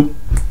you to do.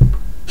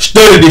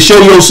 Study to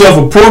show yourself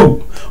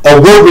approved, a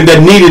workman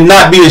that needed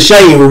not be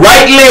ashamed,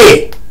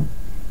 rightly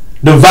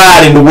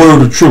dividing the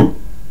word of truth.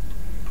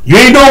 You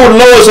ain't doing what the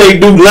Lord say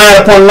do,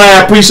 line upon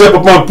line, precept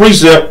upon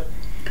precept.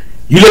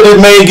 You let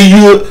this man give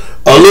you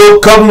a little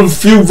couple of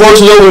few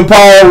verses over in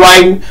Paul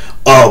writing,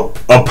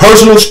 a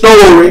personal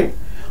story,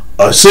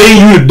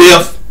 sing you to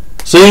death,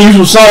 sing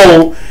you some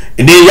song,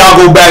 and then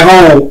y'all go back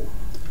home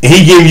and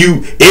he give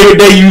you, every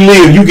day you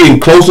live, you getting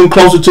closer and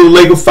closer to the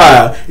lake of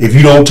fire if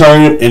you don't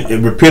turn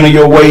and repent of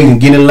your ways and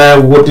get in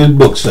line with what this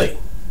book say.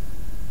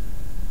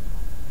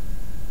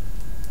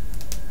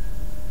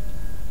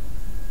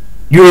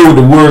 You heard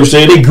what the word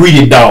said. They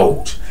greedy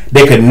dogs.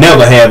 They could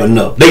never have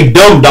enough. They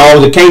dumb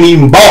dogs that can't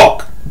even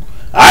bark.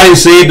 I didn't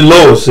say it, the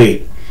Lord said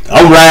it.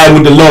 I'm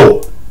riding with the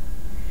Lord.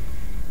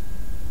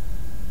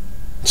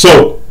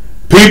 So,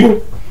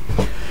 people,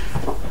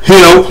 you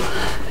know,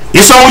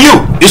 it's on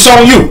you. It's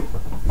on you.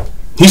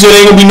 He said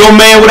there ain't gonna be no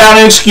man without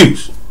an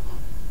excuse.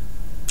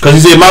 Because he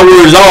said my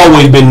word has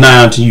always been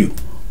nigh to you.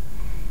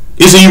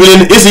 It's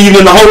even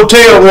in the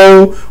hotel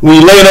room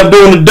when you're laying up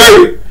doing the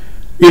dirt.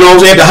 You know what I'm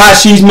saying? At the Hot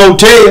Sheets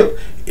Motel,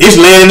 it's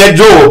laying in that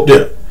drawer up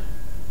there.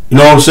 You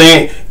know what I'm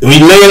saying? When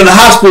you laying in the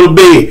hospital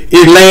bed,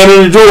 it's laying in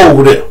the drawer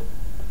over there.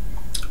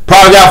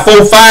 Probably got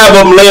 4 or 5 of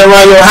them laying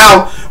around your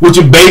house with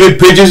your baby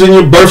pictures and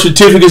your birth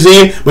certificates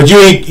in, but you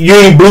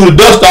ain't blew the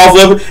dust off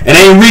of it and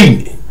ain't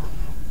reading it.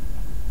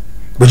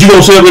 But you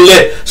gonna simply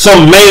let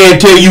some man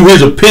tell you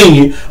his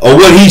opinion of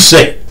what he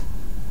said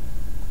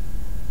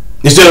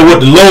instead of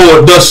what the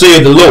Lord thus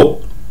said the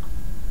Lord.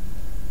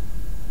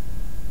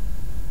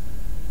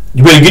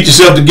 You better get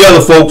yourself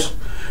together, folks.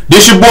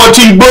 This your boy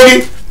T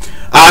Boogie.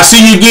 I'll see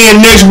you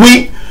again next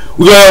week.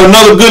 We're gonna have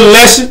another good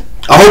lesson.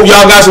 I hope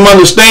y'all got some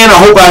understanding.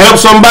 I hope I help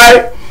somebody.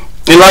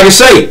 And like I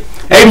say,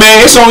 hey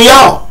man, it's on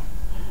y'all.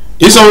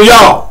 It's on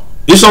y'all.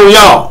 It's on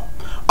y'all.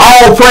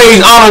 All praise,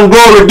 honor, and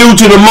glory due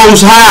to the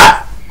Most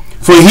High.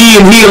 For he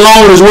and he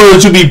alone is worthy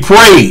to be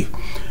praised.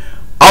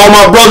 All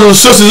my brothers and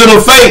sisters in the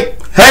faith,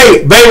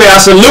 hey, baby, I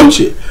salute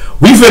you.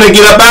 We finna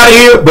get up out of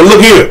here, but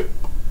look here.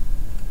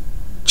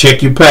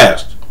 Check your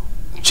pastor.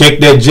 Check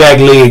that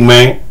Jackleg,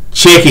 man.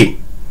 Check it.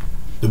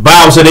 The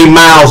Bible said their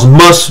mouths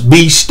must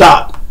be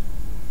stopped.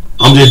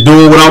 I'm just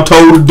doing what I'm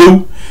told to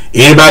do.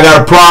 Anybody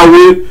got a problem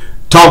with it,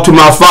 talk to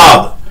my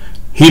father.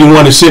 He the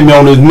one that sent me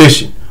on this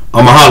mission.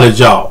 I'ma holler at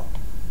y'all.